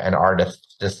media and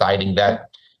artists deciding that,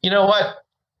 what,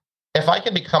 if I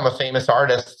can become a famous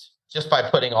artist just by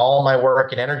putting all my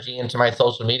work and energy into my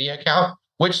social media account,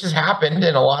 which has happened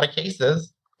in a lot of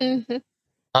cases,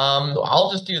 I'll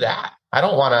just do that. I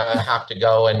don't want to have to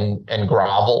go and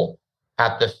grovel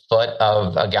at the foot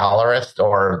of a gallerist,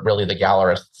 or really the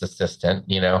gallerist's assistant,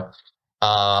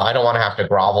 I don't want to have to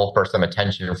grovel for some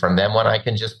attention from them when I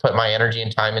can just put my energy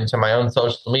and time into my own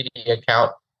social media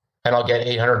account, and I'll get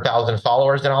 800,000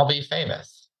 followers and I'll be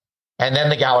famous. And then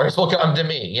the galleries will come to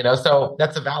me, so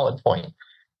that's a valid point.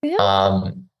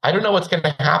 Yeah. I don't know what's going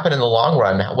to happen in the long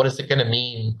run. What is it going to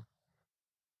mean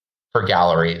for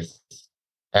galleries?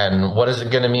 And what is it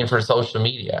going to mean for social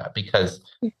media? Because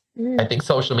I think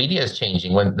social media is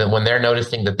changing. When they're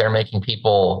noticing that they're making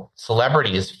people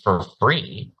celebrities for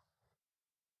free,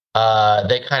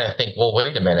 they kind of think, well,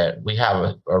 wait a minute, we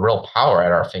have a real power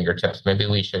at our fingertips. Maybe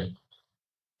we should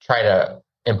try to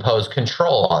impose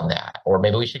control on that, or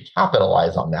maybe we should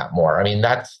capitalize on that more.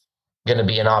 That's going to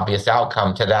be an obvious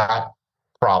outcome to that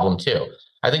problem too.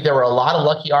 I think there were a lot of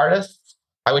lucky artists,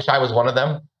 I wish I was one of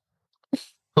them,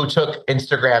 who took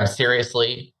Instagram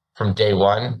seriously from day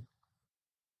one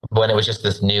when it was just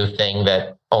this new thing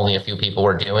that only a few people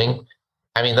were doing.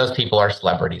 Those people are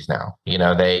celebrities now.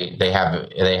 They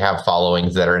have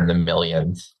followings that are in the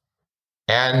millions.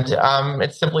 And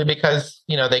it's simply because,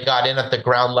 they got in at the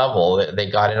ground level. They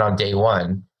got in on day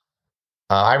one.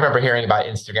 I remember hearing about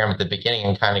Instagram at the beginning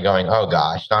and kind of going, oh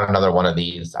gosh, not another one of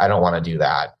these. I don't want to do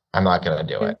that. I'm not going to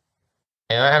do it.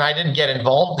 And I didn't get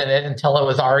involved in it until it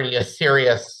was already a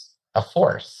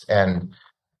force. And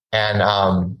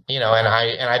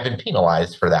I've been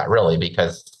penalized for that, really,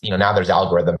 because, now there's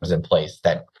algorithms in place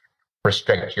that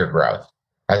restrict your growth,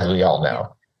 as we all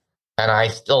know. And I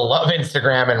still love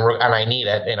Instagram and I need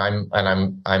it, and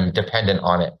I'm dependent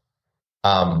on it.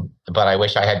 But I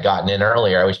wish I had gotten in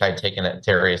earlier. I wish I had taken it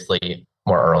seriously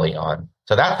more early on.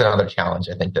 So that's another challenge,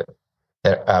 I think,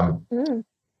 that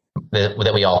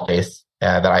we all face,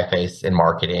 that I face in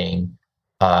marketing,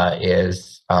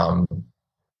 is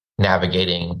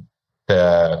navigating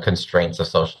the constraints of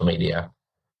social media.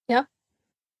 Yeah,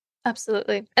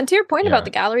 absolutely. And to your point about Yeah, the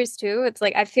galleries too, it's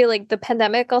like I feel like the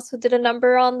pandemic also did a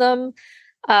number on them.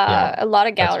 yeah, A lot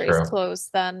of that's galleries true. closed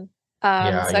then.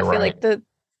 Yeah, So I you're feel right. like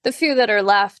the few that are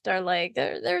left are like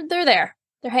they're there.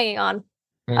 They're hanging on.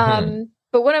 Hmm.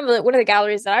 But one of the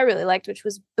galleries that I really liked, which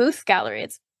was Booth Gallery,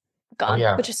 it's Oh gone,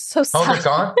 yeah. which is so Oh, is it sad.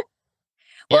 gone?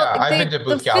 Well, Yeah, I've been to the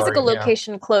Booth physical Gallery. Yeah,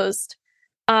 location closed.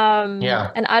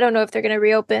 yeah, And I don't know if they're gonna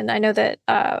reopen. I know that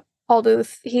Paul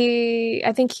Booth,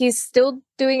 I think he's still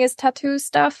doing his tattoo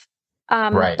stuff.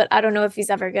 right. But I don't know if he's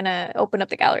ever gonna open up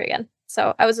the gallery again.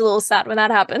 So I was a little sad when that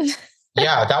happened.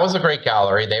 Yeah, that was a great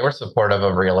gallery. They were supportive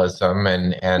of realism,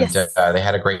 and Yes. they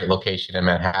had a great location in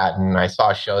Manhattan. I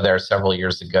saw a show there several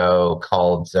years ago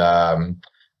called something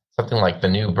like The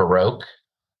New Baroque.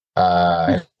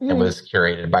 It Mhm. was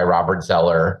curated by Robert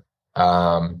Zeller.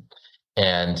 Um,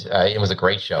 and it was a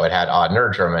great show. It had Odd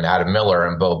Nerdrum and Adam Miller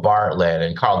and Bo Bartlett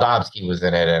and Karl Dobsky was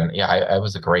in it. And yeah, it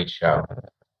was a great show.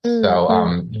 So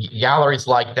Mhm. galleries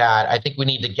like that, I think we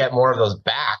need to get more of those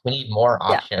back. We need more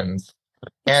Yeah. options.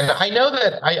 And Yes. I know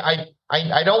that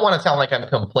I don't want to sound like I'm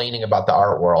complaining about the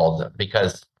art world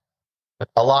because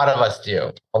a lot of us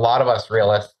do. A lot of us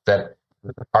realize that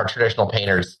our traditional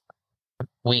painters,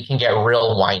 we can get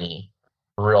real whiny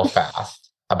real fast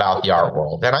about the art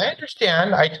world. And I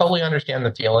understand, I totally understand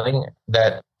the feeling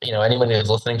that, anyone who's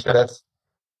listening to this,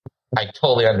 I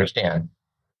totally understand.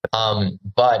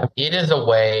 But it is a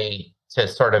way to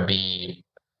sort of be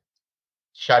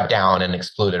shut down and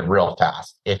excluded real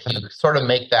fast. If you sort of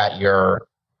make that your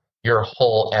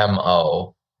whole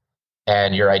MO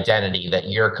and your identity that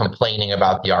you're complaining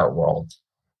about the art world,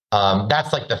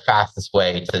 that's like the fastest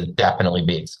way to definitely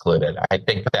be excluded. I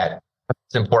think that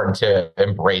it's important to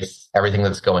embrace everything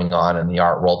that's going on in the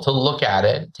art world, to look at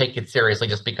it, take it seriously.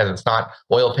 Just because it's not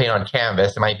oil paint on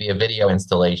canvas, it might be a video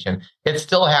installation. It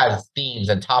still has themes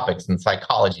and topics and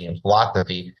psychology and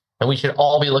philosophy. And we should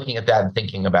all be looking at that and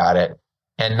thinking about it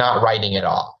and not writing it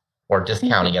off or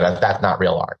discounting Mhm. it as that's not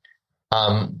real art.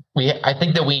 I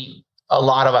think that a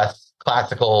lot of us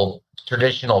classical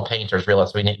traditional painters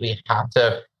realize we have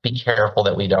to be careful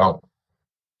that we don't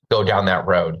go down that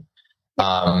road.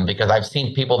 Yeah. Because I've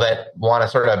seen people that want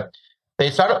to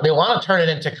they want to turn it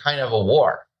into kind of a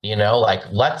war, like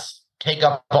let's take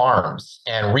up arms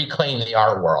and reclaim the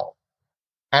art world.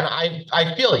 And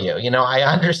I feel you, I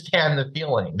understand the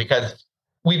feeling because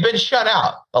we've been shut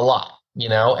out a lot,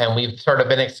 and we've sort of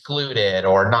been excluded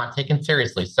or not taken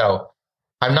seriously. So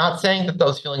I'm not saying that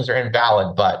those feelings are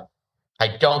invalid, but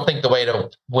I don't think the way to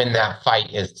win that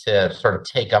fight is to sort of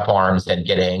take up arms and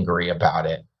get angry about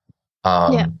it.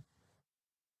 Yeah. Um,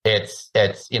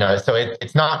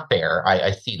 it's not fair.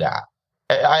 I see that.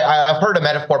 I've heard a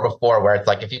metaphor before where it's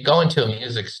like if you go into a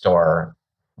music store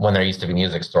when there used to be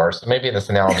music stores, so maybe this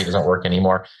analogy doesn't work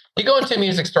anymore. You go into a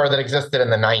music store that existed in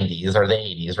the 90s or the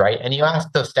 80s, right? And you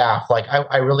ask the staff, like,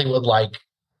 I really would like,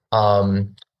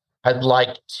 um, I'd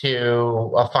like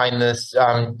to find this,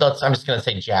 I'm just going to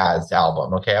say jazz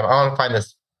album. Okay. I want to find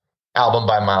this album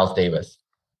by Miles Davis.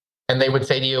 And they would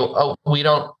say to you, oh, we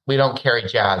don't carry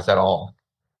jazz at all.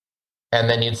 And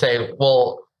then you'd say,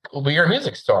 well, we're a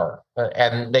music store.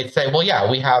 And they'd say, well, yeah,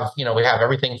 we have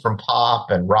everything from pop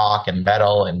and rock and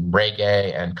metal and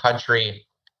reggae and country.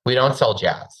 We don't sell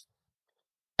jazz.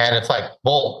 And it's like,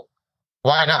 well,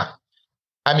 why not?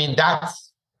 I mean,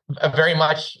 that's very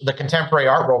much the contemporary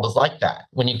art world is like that.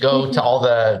 When you go to Mhm. all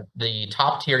the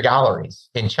top tier galleries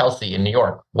in Chelsea, in New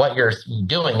York, what you're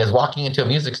doing is walking into a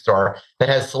music store that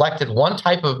has selected one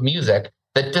type of music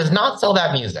that does not sell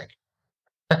that music.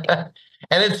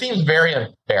 And it seems very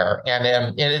unfair and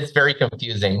it's very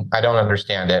confusing. I don't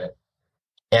understand it.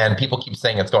 And people keep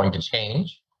saying it's going to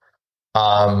change.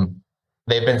 Um,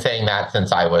 they've been saying that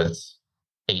since I was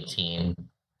 18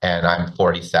 and I'm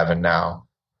 47 now.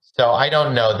 So I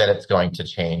don't know that it's going to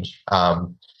change.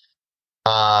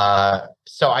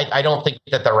 So I don't think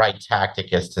that the right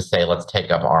tactic is to say, let's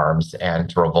take up arms and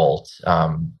to revolt.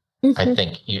 Mhm. I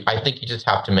think you just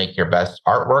have to make your best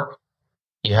artwork.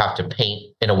 You have to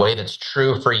paint in a way that's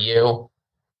true for you.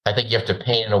 I think you have to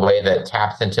paint in a way that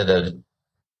taps into the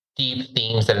deep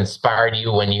themes that inspired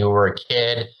you when you were a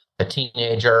kid, a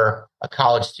teenager, a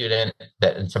college student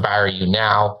that inspire you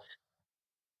now.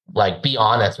 Like, be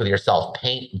honest with yourself,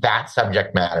 paint that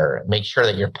subject matter, make sure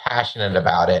that you're passionate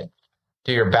about it,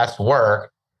 do your best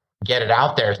work, get it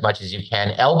out there as much as you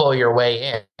can, elbow your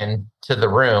way in to the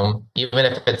room, even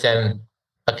if it's in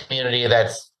a community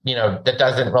that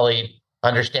doesn't really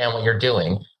understand what you're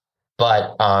doing,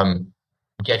 but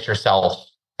get yourself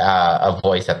a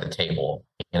voice at the table,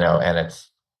 and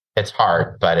it's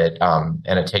hard, but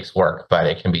it takes work, but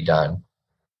it can be done.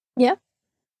 Yeah,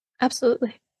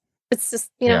 absolutely. It's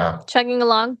just, Yeah. chugging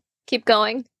along, keep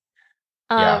going.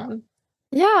 Yeah. Um,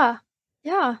 yeah,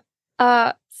 yeah.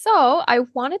 So I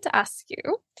wanted to ask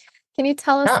you, can you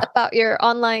tell us Yeah. about your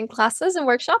online classes and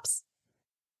workshops?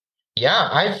 Yeah,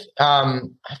 I've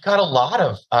got a lot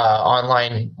of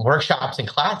online workshops and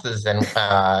classes and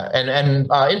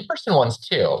in-person ones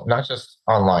too, not just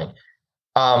online.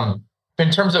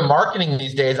 In terms of marketing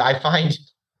these days, I find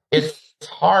it's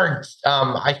hard.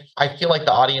 I feel like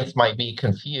the audience might be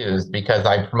confused because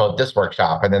I promote this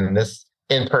workshop and then this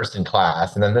in-person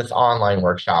class and then this online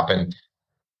workshop, and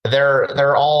they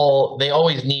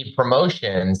always need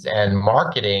promotions and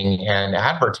marketing and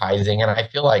advertising, and I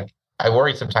feel like I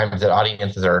worry sometimes that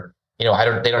audiences are, they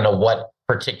don't know what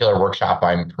particular workshop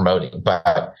I'm promoting,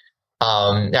 but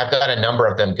I've got a number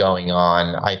of them going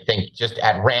on. I think just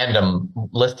at random,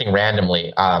 listing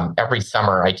randomly. Every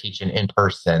summer, I teach an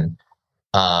in-person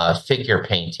figure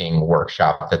painting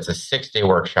workshop. That's a 6-day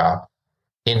workshop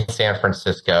in San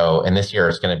Francisco, and this year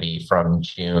is going to be from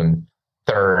June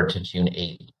 3rd to June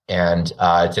 8th. And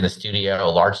it's in a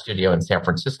large studio in San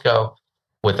Francisco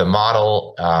with a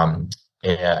model.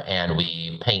 And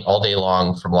we paint all day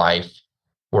long from life,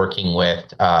 working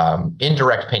with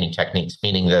indirect painting techniques,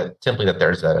 meaning that simply that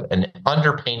there's an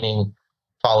underpainting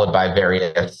followed by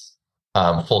various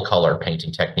full color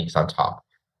painting techniques on top.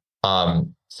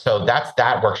 So that's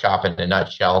that workshop in a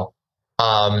nutshell.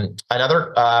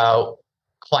 Another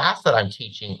class that I'm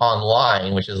teaching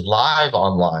online, which is live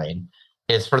online,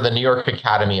 is for the New York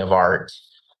Academy of Art.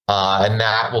 And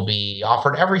that will be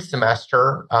offered every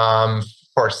semester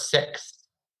for 6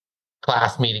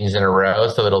 class meetings in a row.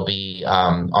 So it'll be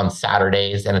on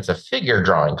Saturdays, and it's a figure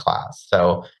drawing class.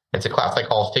 So it's a class I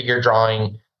call Figure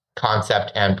Drawing,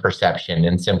 Concept, and Perception.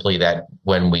 And simply that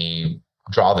when we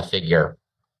draw the figure,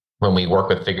 when we work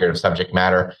with figurative subject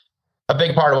matter, a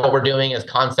big part of what we're doing is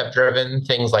concept driven,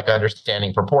 things like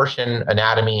understanding proportion,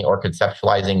 anatomy, or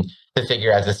conceptualizing the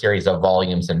figure as a series of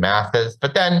volumes and masses.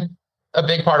 But then a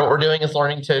big part of what we're doing is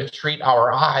learning to treat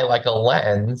our eye like a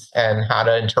lens and how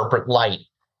to interpret light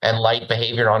and light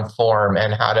behavior on form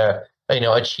and how to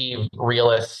achieve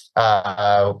realist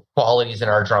qualities in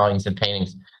our drawings and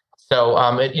paintings. So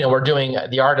we're doing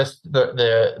the artist,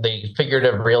 the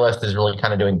figurative realist is really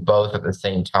kind of doing both at the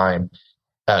same time.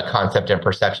 Concept and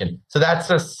perception. So that's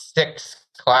a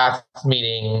 6-class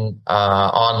meeting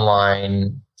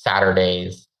online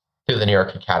Saturdays through the New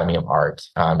York Academy of Art.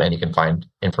 And you can find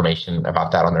information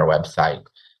about that on their website.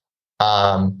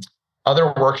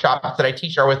 Other workshops that I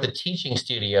teach are with the Teaching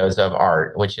Studios of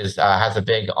Art, which has a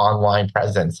big online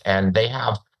presence. And they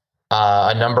have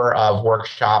a number of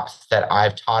workshops that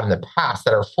I've taught in the past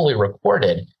that are fully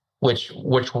recorded, which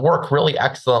work really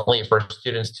excellently for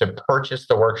students to purchase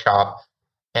the workshop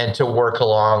and to work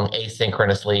along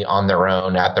asynchronously on their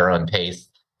own at their own pace.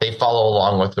 They follow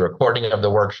along with the recording of the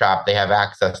workshop. They have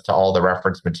access to all the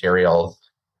reference materials,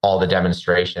 all the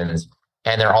demonstrations,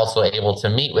 and they're also able to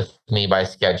meet with me by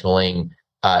scheduling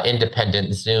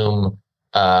independent Zoom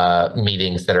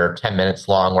meetings that are 10 minutes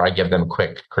long, where I give them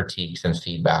quick critiques and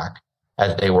feedback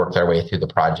as they work their way through the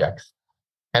projects.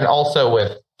 And also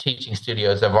with Teaching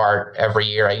Studios of Art, every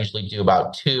year I usually do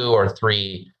about 2 or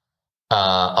 3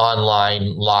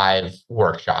 online live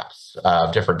workshops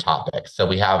of different topics. So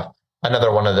we have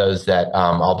another one of those that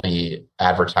I'll be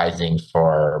advertising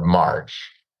for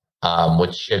March,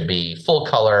 which should be full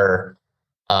color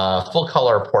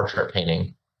portrait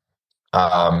painting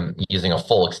using a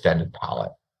full extended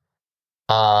palette.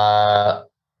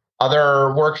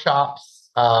 Other workshops.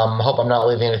 Hope I'm not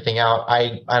leaving anything out.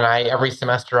 Every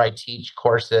semester I teach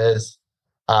courses.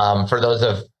 For those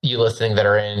of you listening that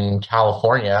are in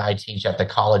California, I teach at the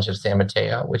College of San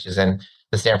Mateo, which is in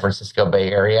the San Francisco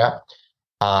Bay Area.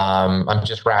 I'm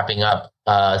just wrapping up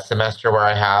a semester where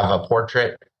I have a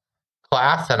portrait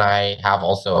class, and I have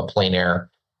also a plein air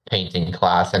painting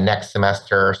class. And next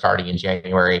semester, starting in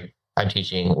January, I'm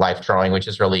teaching life drawing, which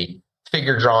is really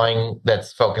figure drawing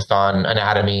that's focused on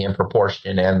anatomy and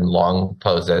proportion and long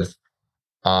poses.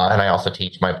 And I also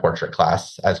teach my portrait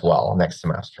class as well next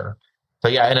semester. So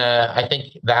yeah, and I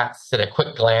think that's at a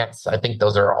quick glance. I think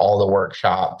those are all the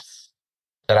workshops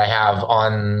that I have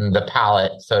on the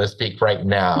palette, so to speak, right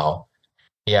now.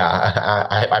 Yeah,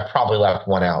 I probably left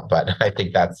one out, but I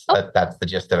think that's the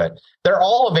gist of it. They're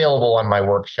all available on my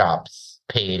workshops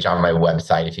page on my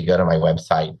website. If you go to my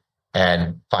website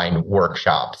and find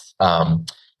workshops,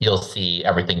 you'll see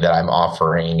everything that I'm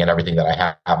offering and everything that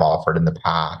I have offered in the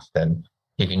past, and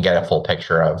you can get a full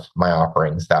picture of my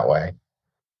offerings that way.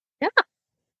 Yeah,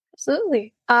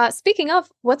 absolutely. Speaking of,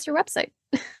 what's your website?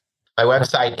 My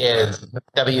website is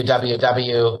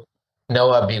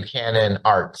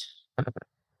www.noahbuchananart.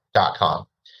 noah.com.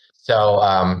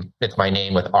 So it's my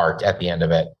name with art at the end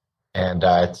of it. And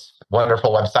it's a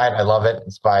wonderful website. I love it.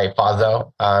 It's by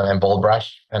Fazo and Bold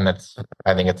Brush. And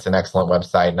I think it's an excellent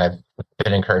website. And I've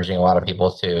been encouraging a lot of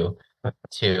people to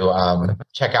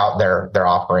check out their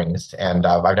offerings. And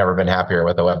I've never been happier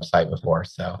with a website before.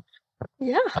 So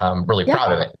Yeah. I'm really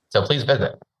proud of it. So please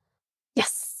visit.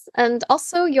 Yes. And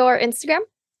also your Instagram?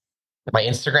 My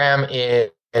Instagram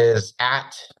is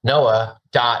at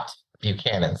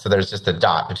noah.buchanan. So there's just a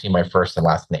dot between my first and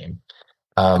last name.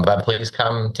 But please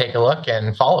come take a look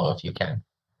and follow if you can.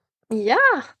 Yeah.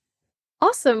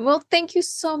 Awesome. Well, thank you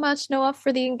so much, Noah,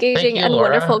 for the engaging and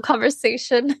Laura. wonderful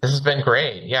conversation. This has been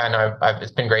great. Yeah, no,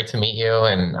 it's been great to meet you,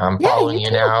 and I'm Yeah, following you you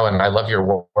too. now, and I love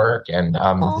your work, and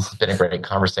this has been a great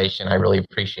conversation. I really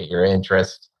appreciate your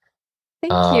interest.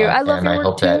 Thank you. I love and your I work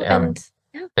hope too. that, And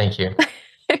thank you.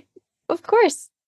 of course.